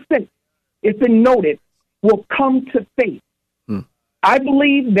 93%, it's been noted, will come to faith. I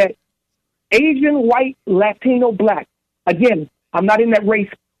believe that Asian, white, Latino, black, again, I'm not in that race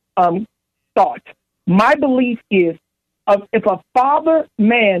thought. My belief is if a father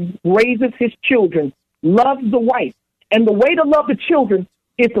man raises his children, loves the wife, and the way to love the children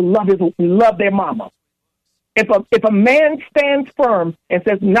is to love their mama. If a man stands firm and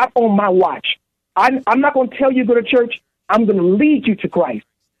says, not on my watch, I'm not going to tell you to go to church, I'm going to lead you to Christ.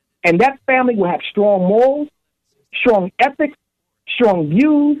 And that family will have strong morals, strong ethics, strong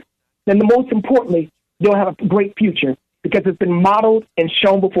views, then the most importantly, they'll have a great future because it's been modeled and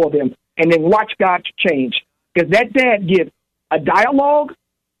shown before them. And then watch God change. Because that dad gives a dialogue,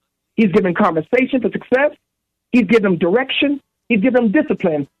 he's giving conversation for success, he's giving them direction, he's giving them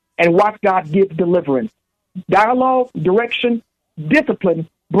discipline, and watch God give deliverance. Dialogue, direction, discipline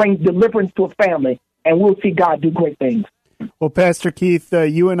brings deliverance to a family, and we'll see God do great things. Well, Pastor Keith,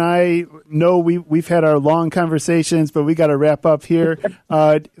 you and I know we've had our long conversations, but we got to wrap up here.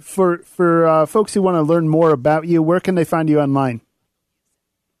 For folks who want to learn more about you, where can they find you online?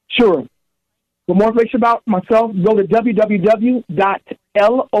 Sure. For more information about myself, go to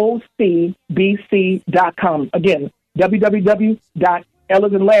www.locbc.com. Again, www.L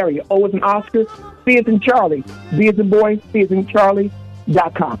as in Larry, O as in Oscar, C as in Charlie, B as in boy, C as in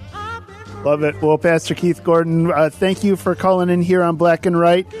Charlie.com. Love it. Well, Pastor Keith Gordon, thank you for calling in here on Black and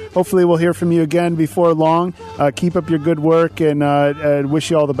Right. Hopefully we'll hear from you again before long. Keep up your good work and wish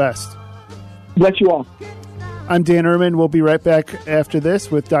you all the best. Bless you all. I'm Dan Ehrman. We'll be right back after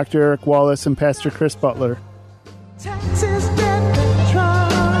this with Dr. Eric Wallace and Pastor Chris Butler. Let's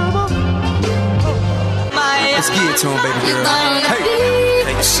get to him, baby girl. Hey.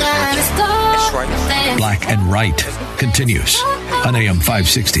 That's right. Black and Right continues on AM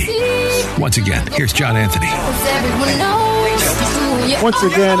 560. Once again, here's John Anthony. Once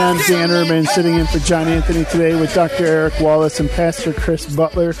again, I'm Dan Ehrman, sitting in for John Anthony today with Dr. Eric Wallace and Pastor Chris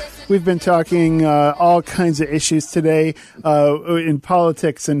Butler. We've been talking all kinds of issues today in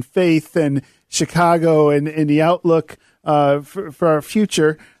politics and faith and Chicago and the outlook for our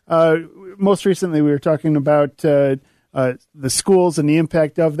future. Most recently, we were talking about the schools and the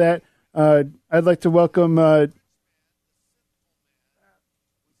impact of that. I'd like to welcome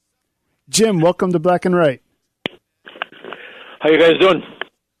Jim. Welcome to Black and Right. How you guys doing?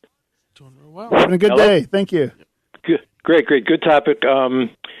 Doing real well. Having a good day. Thank you. Good, great. Good topic. I've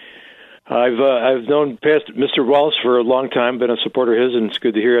known Mr. Wallace for a long time, been a supporter of his, and it's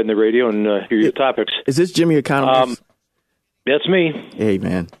good to hear it on the radio and hear your topics. Is this Jimmy Economist? That's me. Hey,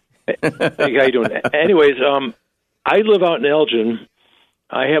 man. Hey, how you doing? Anyways, I live out in Elgin.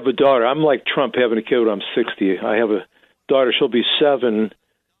 I have a daughter. I'm like Trump having a kid when I'm 60. I have a daughter. She'll be 7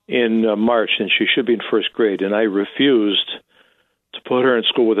 in March, and she should be in first grade. And I refused to put her in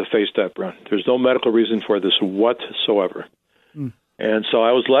school with a face diaper on. There's no medical reason for this whatsoever. And so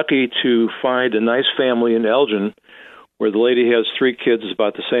I was lucky to find a nice family in Elgin where the lady has 3 kids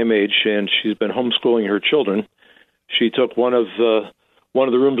about the same age, and she's been homeschooling her children. She took one of the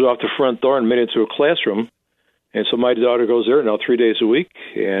rooms off the front door and made it into a classroom. And so my daughter goes there now 3 days a week,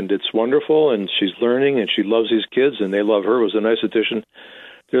 and it's wonderful, and she's learning, and she loves these kids, and they love her. It was a nice addition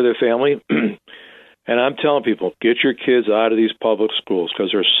to their family. And I'm telling people, get your kids out of these public schools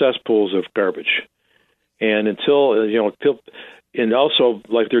because they're cesspools of garbage. And until, and also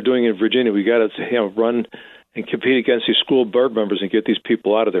like they're doing in Virginia, we got to run and compete against these school board members and get these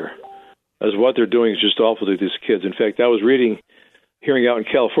people out of there. As what they're doing is just awful to these kids. In fact, I was hearing out in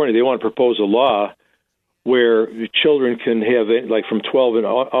California, they want to propose a law where children can have, like from 12 and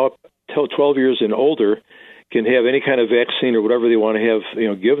up till 12 years and older, can have any kind of vaccine or whatever they want to have,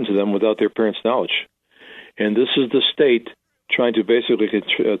 given to them without their parents' knowledge. And this is the state trying to basically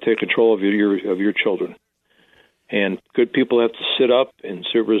take control of your children. And good people have to sit up and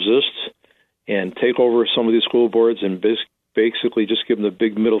resist and take over some of these school boards and basically just give them the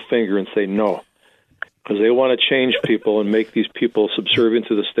big middle finger and say no. Because they want to change people and make these people subservient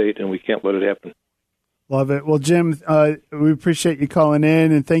to the state, and we can't let it happen. Love it. Well, Jim, we appreciate you calling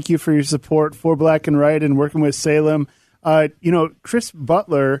in, and thank you for your support for Black and Right and working with Salem. Chris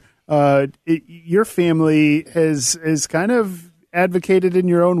Butler, your family has kind of advocated in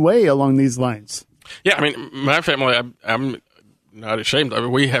your own way along these lines. Yeah, I mean, my family, I'm not ashamed of it.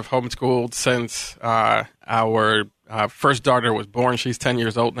 We have homeschooled since our first daughter was born. She's 10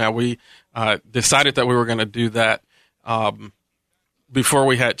 years old now. We decided that we were going to do that before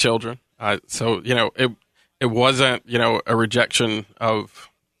we had children. So, it wasn't, a rejection of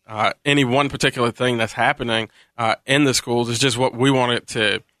any one particular thing that's happening in the schools. It's just what we wanted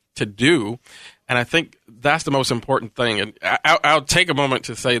to do. And I think that's the most important thing. And I'll take a moment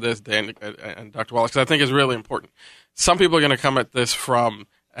to say this, Dan and Dr. Wallace, because I think it's really important. Some people are going to come at this from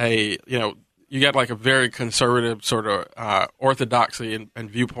you get like a very conservative sort of orthodoxy and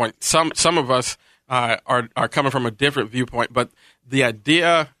viewpoint. Some of us are coming from a different viewpoint, but the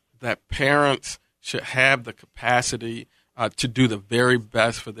idea that parents should have the capacity to do the very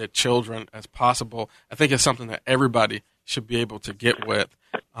best for their children as possible, I think is something that everybody should be able to get with.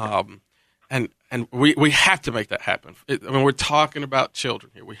 And we have to make that happen. We're talking about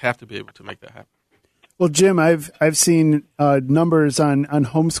children here. We have to be able to make that happen. Well, Jim, I've seen numbers on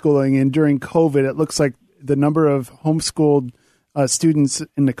homeschooling, and during COVID, it looks like the number of homeschooled students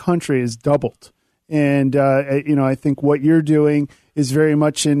in the country has doubled. And I think what you're doing is very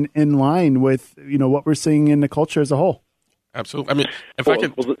much in line with what we're seeing in the culture as a whole. Absolutely. I mean, if I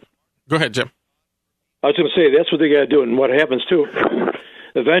could go ahead, Jim. I was going to say that's what they got to do, and what happens too.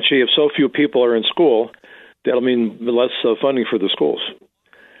 Eventually, if so few people are in school, that'll mean less funding for the schools.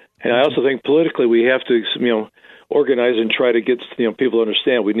 And I also think politically we have to, organize and try to get people to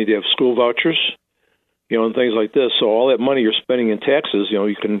understand we need to have school vouchers, and things like this. So all that money you're spending in taxes,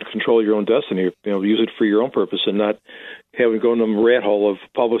 you can control your own destiny. Use it for your own purpose and not having to go in the rat hole of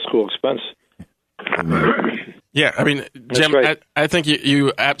public school expense. Yeah, I mean, Jim, right. I think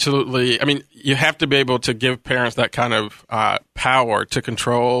you absolutely. I mean, you have to be able to give parents that kind of power to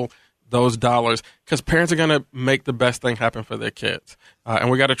control those dollars, because parents are going to make the best thing happen for their kids, and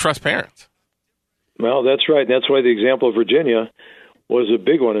we got to trust parents. Well, that's right. That's why the example of Virginia was a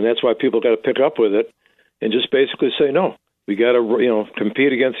big one, and that's why people got to pick up with it and just basically say no. We got to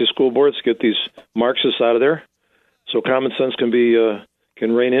compete against these school boards, get these Marxists out of there, so common sense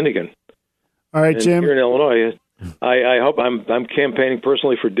can reign in again. All right, and Jim. Here in Illinois, I hope I'm campaigning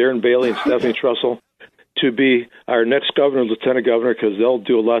personally for Darren Bailey and Stephanie Trussell to be our next governor, lieutenant governor, because they'll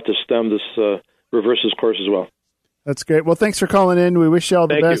do a lot to stem this, reverse this course as well. That's great. Well, thanks for calling in. We wish you all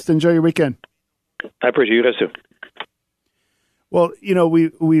the best. Enjoy your weekend. I appreciate you guys too. Well,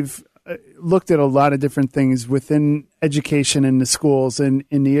 we've looked at a lot of different things within education in the schools and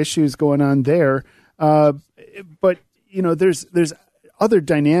the issues going on there. But there's other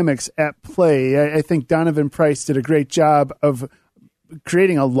dynamics at play. I think Donovan Price did a great job of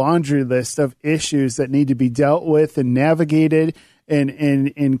creating a laundry list of issues that need to be dealt with and navigated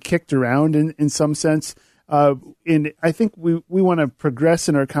and kicked around in some sense. And I think we want to progress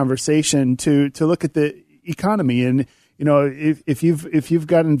in our conversation to look at the economy. And if you've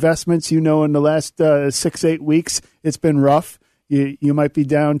got investments, in the last 6-8 weeks, it's been rough. You might be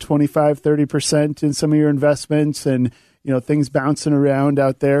down 25-30% in some of your investments, and things bouncing around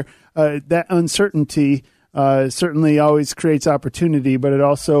out there. That uncertainty certainly always creates opportunity, but it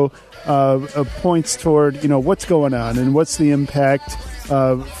also points toward what's going on and what's the impact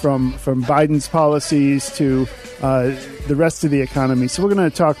from Biden's policies to the rest of the economy. So we're going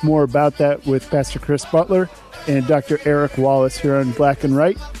to talk more about that with Pastor Chris Butler and Dr. Eric Wallace here on Black and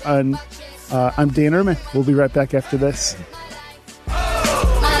Right. I'm Dan Ehrman. We'll be right back after this.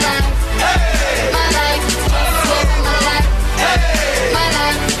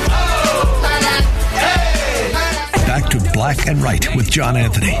 Back to Black and Right with John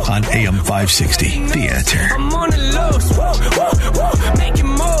Anthony on AM 560. The Answer. I'm on the loose, making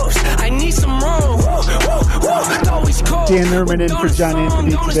moves. I need some room. Dan Ehrman in for John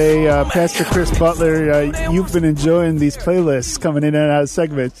Anthony today. Pastor Chris Butler, you've been enjoying these playlists coming in and out of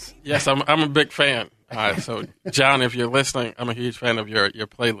segments. Yes, I'm a big fan. So, John, if you're listening, I'm a huge fan of your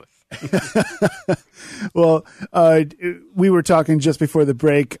playlist. Well, we were talking just before the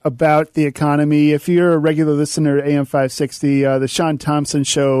break about the economy. If you're a regular listener to AM 560, the Sean Thompson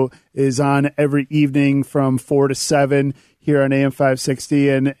Show is on every evening from 4 to 7 here on AM 560,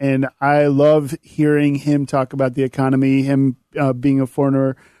 and I love hearing him talk about the economy, him being a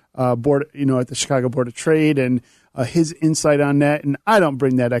former board, at the Chicago Board of Trade, and his insight on that. And I don't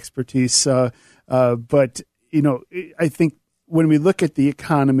bring that expertise, but I think when we look at the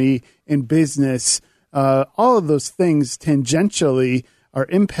economy and business, all of those things tangentially are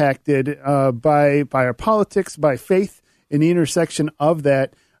impacted by our politics, by faith, and the intersection of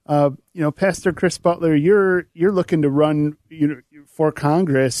that. Pastor Chris Butler, you're looking to run for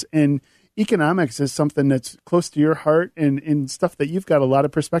Congress, and economics is something that's close to your heart and stuff that you've got a lot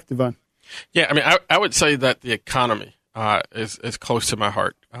of perspective on. Yeah, I mean, I would say that the economy is close to my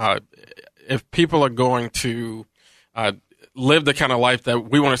heart. If people are going to live the kind of life that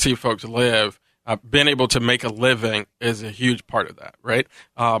we want to see folks live, being able to make a living is a huge part of that, right?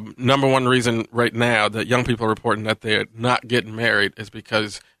 Number one reason right now that young people are reporting that they're not getting married is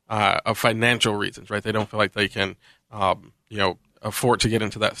because of financial reasons, right? They don't feel like they can, afford to get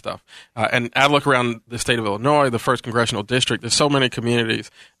into that stuff. And I look around the state of Illinois, the 1st Congressional District, there's so many communities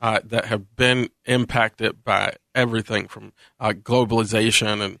that have been impacted by everything from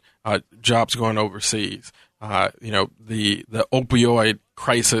globalization and jobs going overseas. The opioid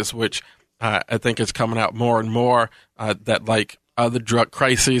crisis, which I think is coming out more and more, that like other drug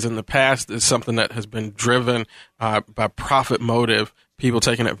crises in the past is something that has been driven by profit motive, people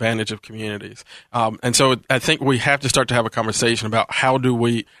taking advantage of communities. And so I think we have to start to have a conversation about how do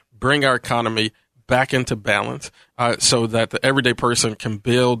we bring our economy back into balance so that the everyday person can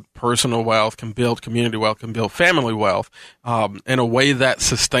build personal wealth, can build community wealth, can build family wealth in a way that's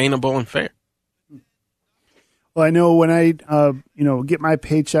sustainable and fair. Well, I know when I, get my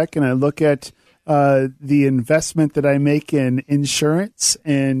paycheck and I look at the investment that I make in insurance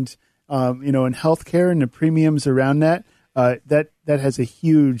and, in healthcare and the premiums around that, that has a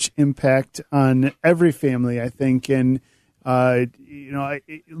huge impact on every family, I think. And,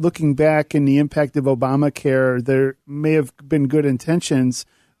 looking back in the impact of Obamacare, there may have been good intentions,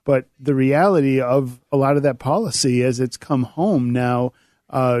 but the reality of a lot of that policy as it's come home now,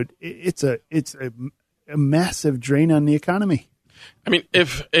 it's a massive drain on the economy. I mean,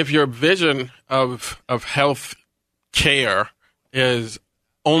 if your vision of health care is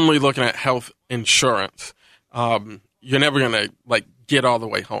only looking at health insurance, you're never going to get all the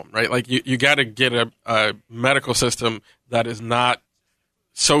way home, right? Like you got to get a medical system that is not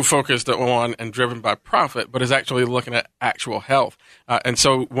so focused on and driven by profit, but is actually looking at actual health. And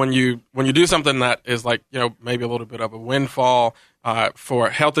so when you do something that is maybe a little bit of a windfall for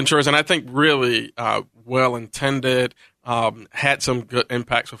health insurance, and I think really well intended, had some good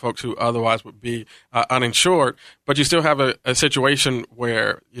impacts for folks who otherwise would be uninsured, but you still have a situation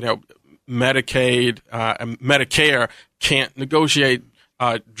where Medicaid and Medicare can't negotiate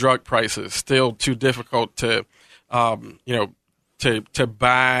drug prices. Still too difficult to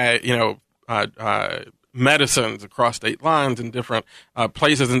buy medicines across state lines in different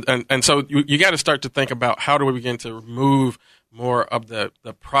places, and so you got to start to think about how do we begin to remove more of the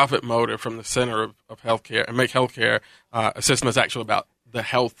profit motive from the center of healthcare and make healthcare a system that's actually about the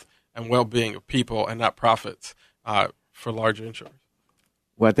health and well-being of people and not profits for larger insurers.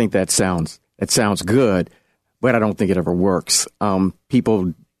 Well, I think that sounds good, but I don't think it ever works.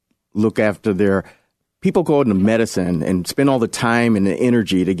 People look after people go into medicine and spend all the time and the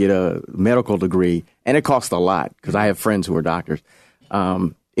energy to get a medical degree, and it costs a lot because I have friends who are doctors,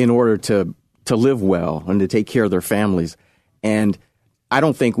 in order to live well and to take care of their families. And I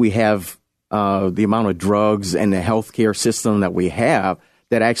don't think we have the amount of drugs and the healthcare system that we have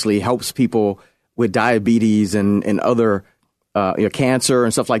that actually helps people with diabetes and other cancer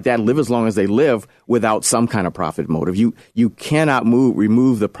and stuff like that live as long as they live without some kind of profit motive. You cannot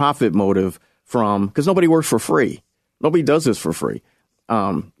remove the profit motive because nobody works for free. Nobody does this for free.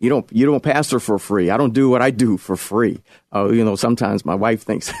 You don't pastor for free. I don't do what I do for free. Sometimes my wife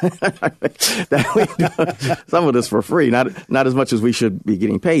thinks that we do some of this for free, not as much as we should be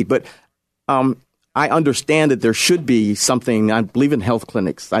getting paid. But I understand that there should be something. I believe in health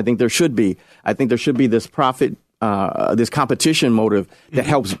clinics. I think there should be this profit, this competition motive that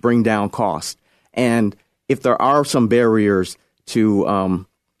helps bring down cost. And if there are some barriers to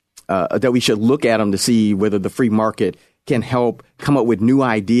that we should look at them to see whether the free market can help come up with new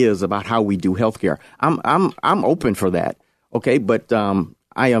ideas about how we do healthcare. I'm open for that. Okay. But,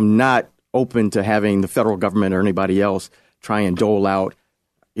 I am not open to having the federal government or anybody else try and dole out,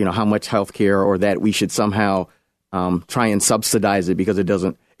 how much healthcare or that we should somehow, try and subsidize it because it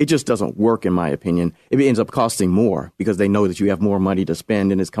just doesn't work in my opinion. It ends up costing more because they know that you have more money to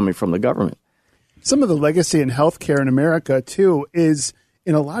spend and it's coming from the government. Some of the legacy in healthcare in America too is,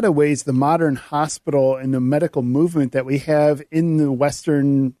 in a lot of ways, the modern hospital and the medical movement that we have in the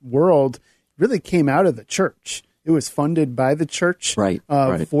Western world really came out of the church. It was funded by the church for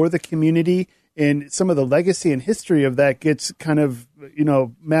the community. And some of the legacy and history of that gets kind of,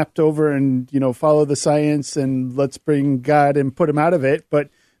 mapped over and, follow the science and let's bring God and put him out of it. But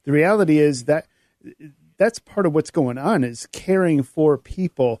the reality is that that's part of what's going on is caring for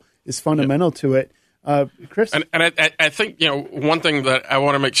people is fundamental to it. Chris? And I think, one thing that I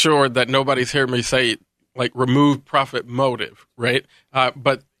want to make sure that nobody's heard me say, remove profit motive, right?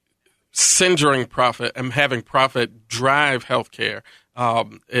 But centering profit and having profit drive healthcare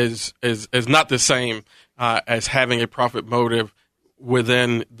is not the same as having a profit motive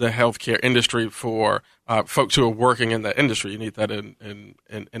within the healthcare industry for folks who are working in that industry. You need that in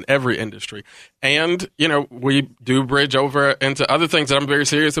every industry. And, we do bridge over into other things that I'm very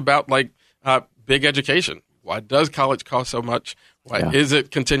serious about, like big education. Why does college cost so much? Why is it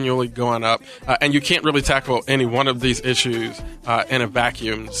continually going up? And you can't really tackle any one of these issues in a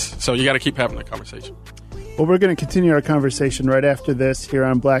vacuum. So you got to keep having the conversation. Well, we're going to continue our conversation right after this here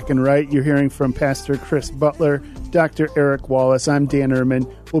on Black and Right. You're hearing from Pastor Chris Butler, Dr. Eric Wallace. I'm Dan Ehrman.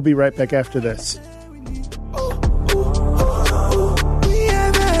 We'll be right back after this.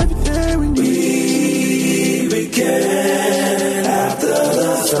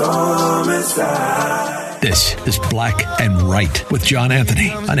 This is Black and Right with John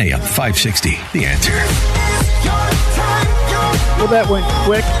Anthony on AM 560. The Answer. Well, that went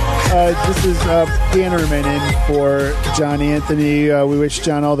quick. This is Dan Ehrman in for John Anthony. We wish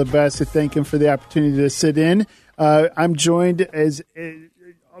John all the best. We thank him for the opportunity to sit in. I'm joined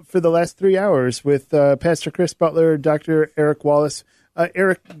for the last 3 hours with Pastor Chris Butler, Dr. Eric Wallace.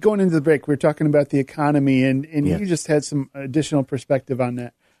 Eric, going into the break, we were talking about the economy, and you just had some additional perspective on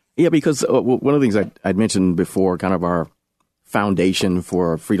that. Yeah, because one of the things I'd mentioned before, kind of our foundation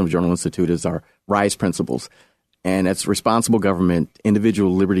for Freedom Journal Institute is our RISE principles. And that's responsible government,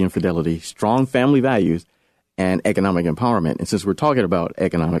 individual liberty and fidelity, strong family values, and economic empowerment. And since we're talking about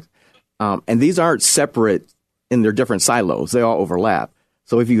economics, and these aren't separate in their different silos, they all overlap.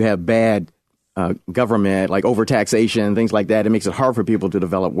 So if you have bad government, like overtaxation, things like that, it makes it hard for people to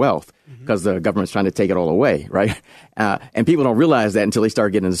develop wealth because the government's trying to take it all away, right? And people don't realize that until they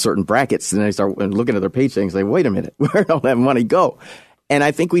start getting into certain brackets, and then they start looking at their paychecks and say, wait a minute, where did all that money go? And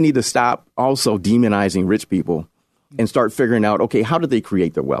I think we need to stop also demonizing rich people and start figuring out, okay, how did they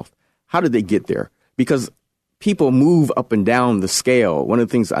create their wealth? How did they get there? Because people move up and down the scale. One of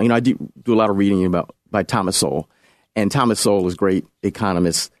the things, I do a lot of reading by Thomas Sowell, and Thomas Sowell is a great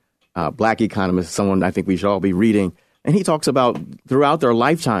economist, black economist, someone I think we should all be reading. And he talks about throughout their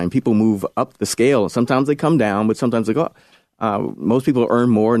lifetime, people move up the scale. Sometimes they come down, but sometimes they go up. Most people earn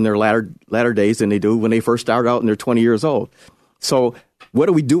more in their latter days than they do when they first start out and they're 20 years old. So what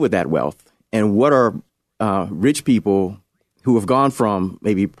do we do with that wealth? And what are rich people who have gone from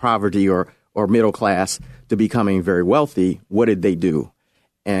maybe poverty or middle class to becoming very wealthy, what did they do?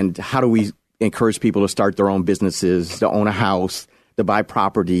 And how do we encourage people to start their own businesses, to own a house, to buy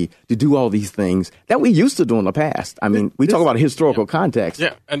property, to do all these things that we used to do in the past? I mean, we talk about historical context.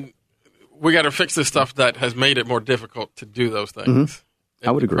 Yeah, and we got to fix the stuff that has made it more difficult to do those things.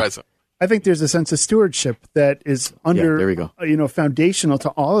 I would agree. Present. I think there's a sense of stewardship that is foundational to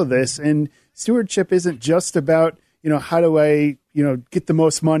all of this. And stewardship isn't just about, how do I, get the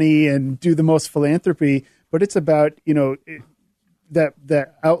most money and do the most philanthropy, but it's about,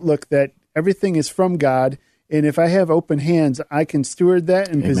 that outlook that everything is from God. And if I have open hands, I can steward that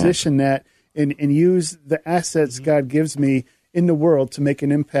and position that and use the assets God gives me in the world to make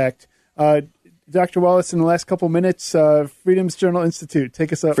an impact. Dr. Wallace, in the last couple minutes, Freedom's Journal Institute,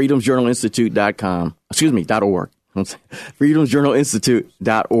 take us up. freedomsjournalinstitute.com, .org.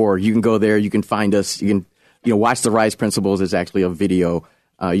 freedomsjournalinstitute.org. You can go there. You can find us. You can, watch the RISE principles. There's actually a video.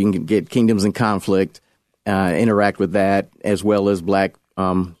 You can get Kingdoms in Conflict, interact with that, as well as Black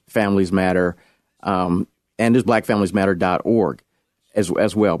Families Matter, and there's blackfamiliesmatter.org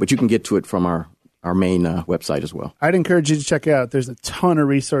as well. But you can get to it from our main website as well. I'd encourage you to check it out. There's a ton of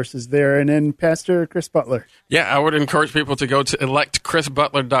resources there. And then Pastor Chris Butler. Yeah, I would encourage people to go to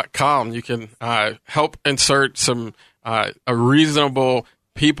electchrisbutler.com. You can help insert some a reasonable,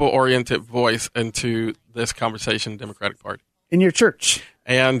 people-oriented voice into this conversation, Democratic Party. In your church.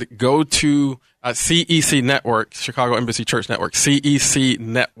 And go to CEC Network, Chicago Embassy Church Network,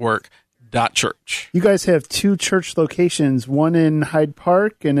 CECnetwork.church. You guys have 2 church locations, one in Hyde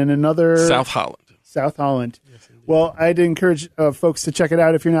Park and in another... South Holland. Yes, well, I'd encourage folks to check it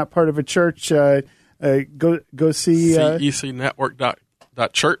out. If you're not part of a church, go see...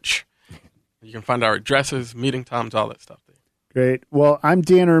 CECnetwork.church. You can find our addresses, meeting times, all that stuff there. Great. Well, I'm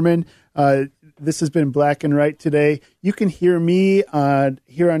Dan Ehrman. This has been Black and Right today. You can hear me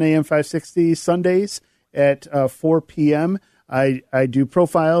here on AM 560 Sundays at 4 p.m. I do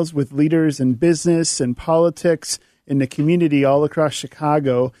profiles with leaders in business and politics in the community all across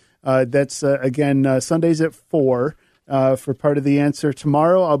Chicago. That's, again, Sundays at 4 for Part of the Answer.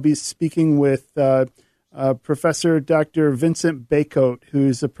 Tomorrow I'll be speaking with Professor Dr. Vincent Baycoat,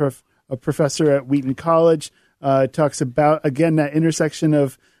 who's a professor at Wheaton College. Talks about, again, that intersection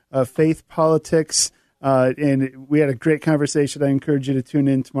of faith, politics, and we had a great conversation. I encourage you to tune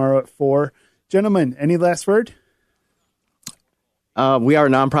in tomorrow at 4. Gentlemen, any last word? We are a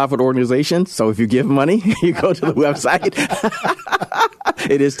nonprofit organization, so if you give money, you go to the website.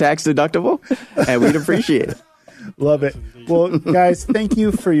 It is tax deductible, and we'd appreciate it. Love it. Well, guys, thank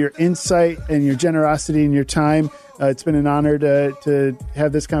you for your insight and your generosity and your time. It's been an honor to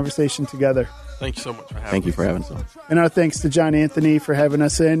have this conversation together. Thank you so much for having us. Thank you for having us. And our thanks to John Anthony for having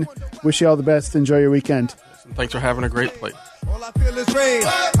us in. Wish you all the best. Enjoy your weekend. Thanks for having a great plate. All I feel is rain.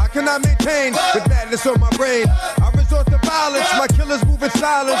 I cannot maintain with madness on my brain. I resort to violence. My killers move in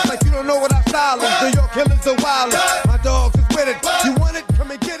silence like you don't know what I silence. New York killers are wild. My dogs is with it. You want it?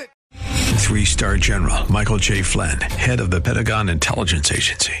 Come and get it. 3-star General Michael J. Flynn, head of the Pentagon Intelligence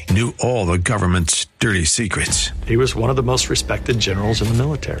Agency, knew all the government's dirty secrets. He was one of the most respected generals in the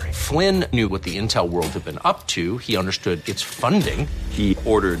military. Flynn knew what the intel world had been up to. He understood its funding. He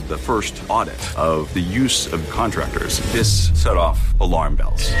ordered the first audit of the use of contractors. This set off alarm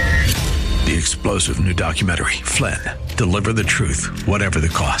bells. The explosive new documentary, Flynn, Deliver the Truth, Whatever the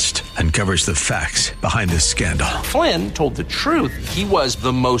Cost, uncovers the facts behind this scandal. Flynn told the truth. He was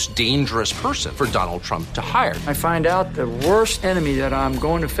the most dangerous person for Donald Trump to hire. I find out the worst enemy that I'm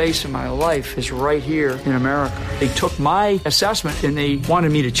going to face in my life is right here in America. They took my assessment and they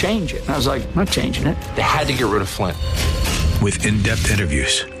wanted me to change it. And I was like, I'm not changing it. They had to get rid of Flynn. With in-depth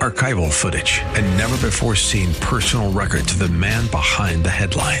interviews, archival footage, and never-before-seen personal records of the man behind the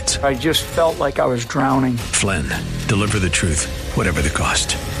headlines. I just felt like I was drowning. Flynn, Deliver the Truth, Whatever the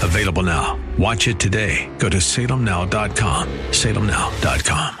Cost. Available now. Watch it today. Go to salemnow.com.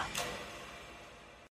 salemnow.com.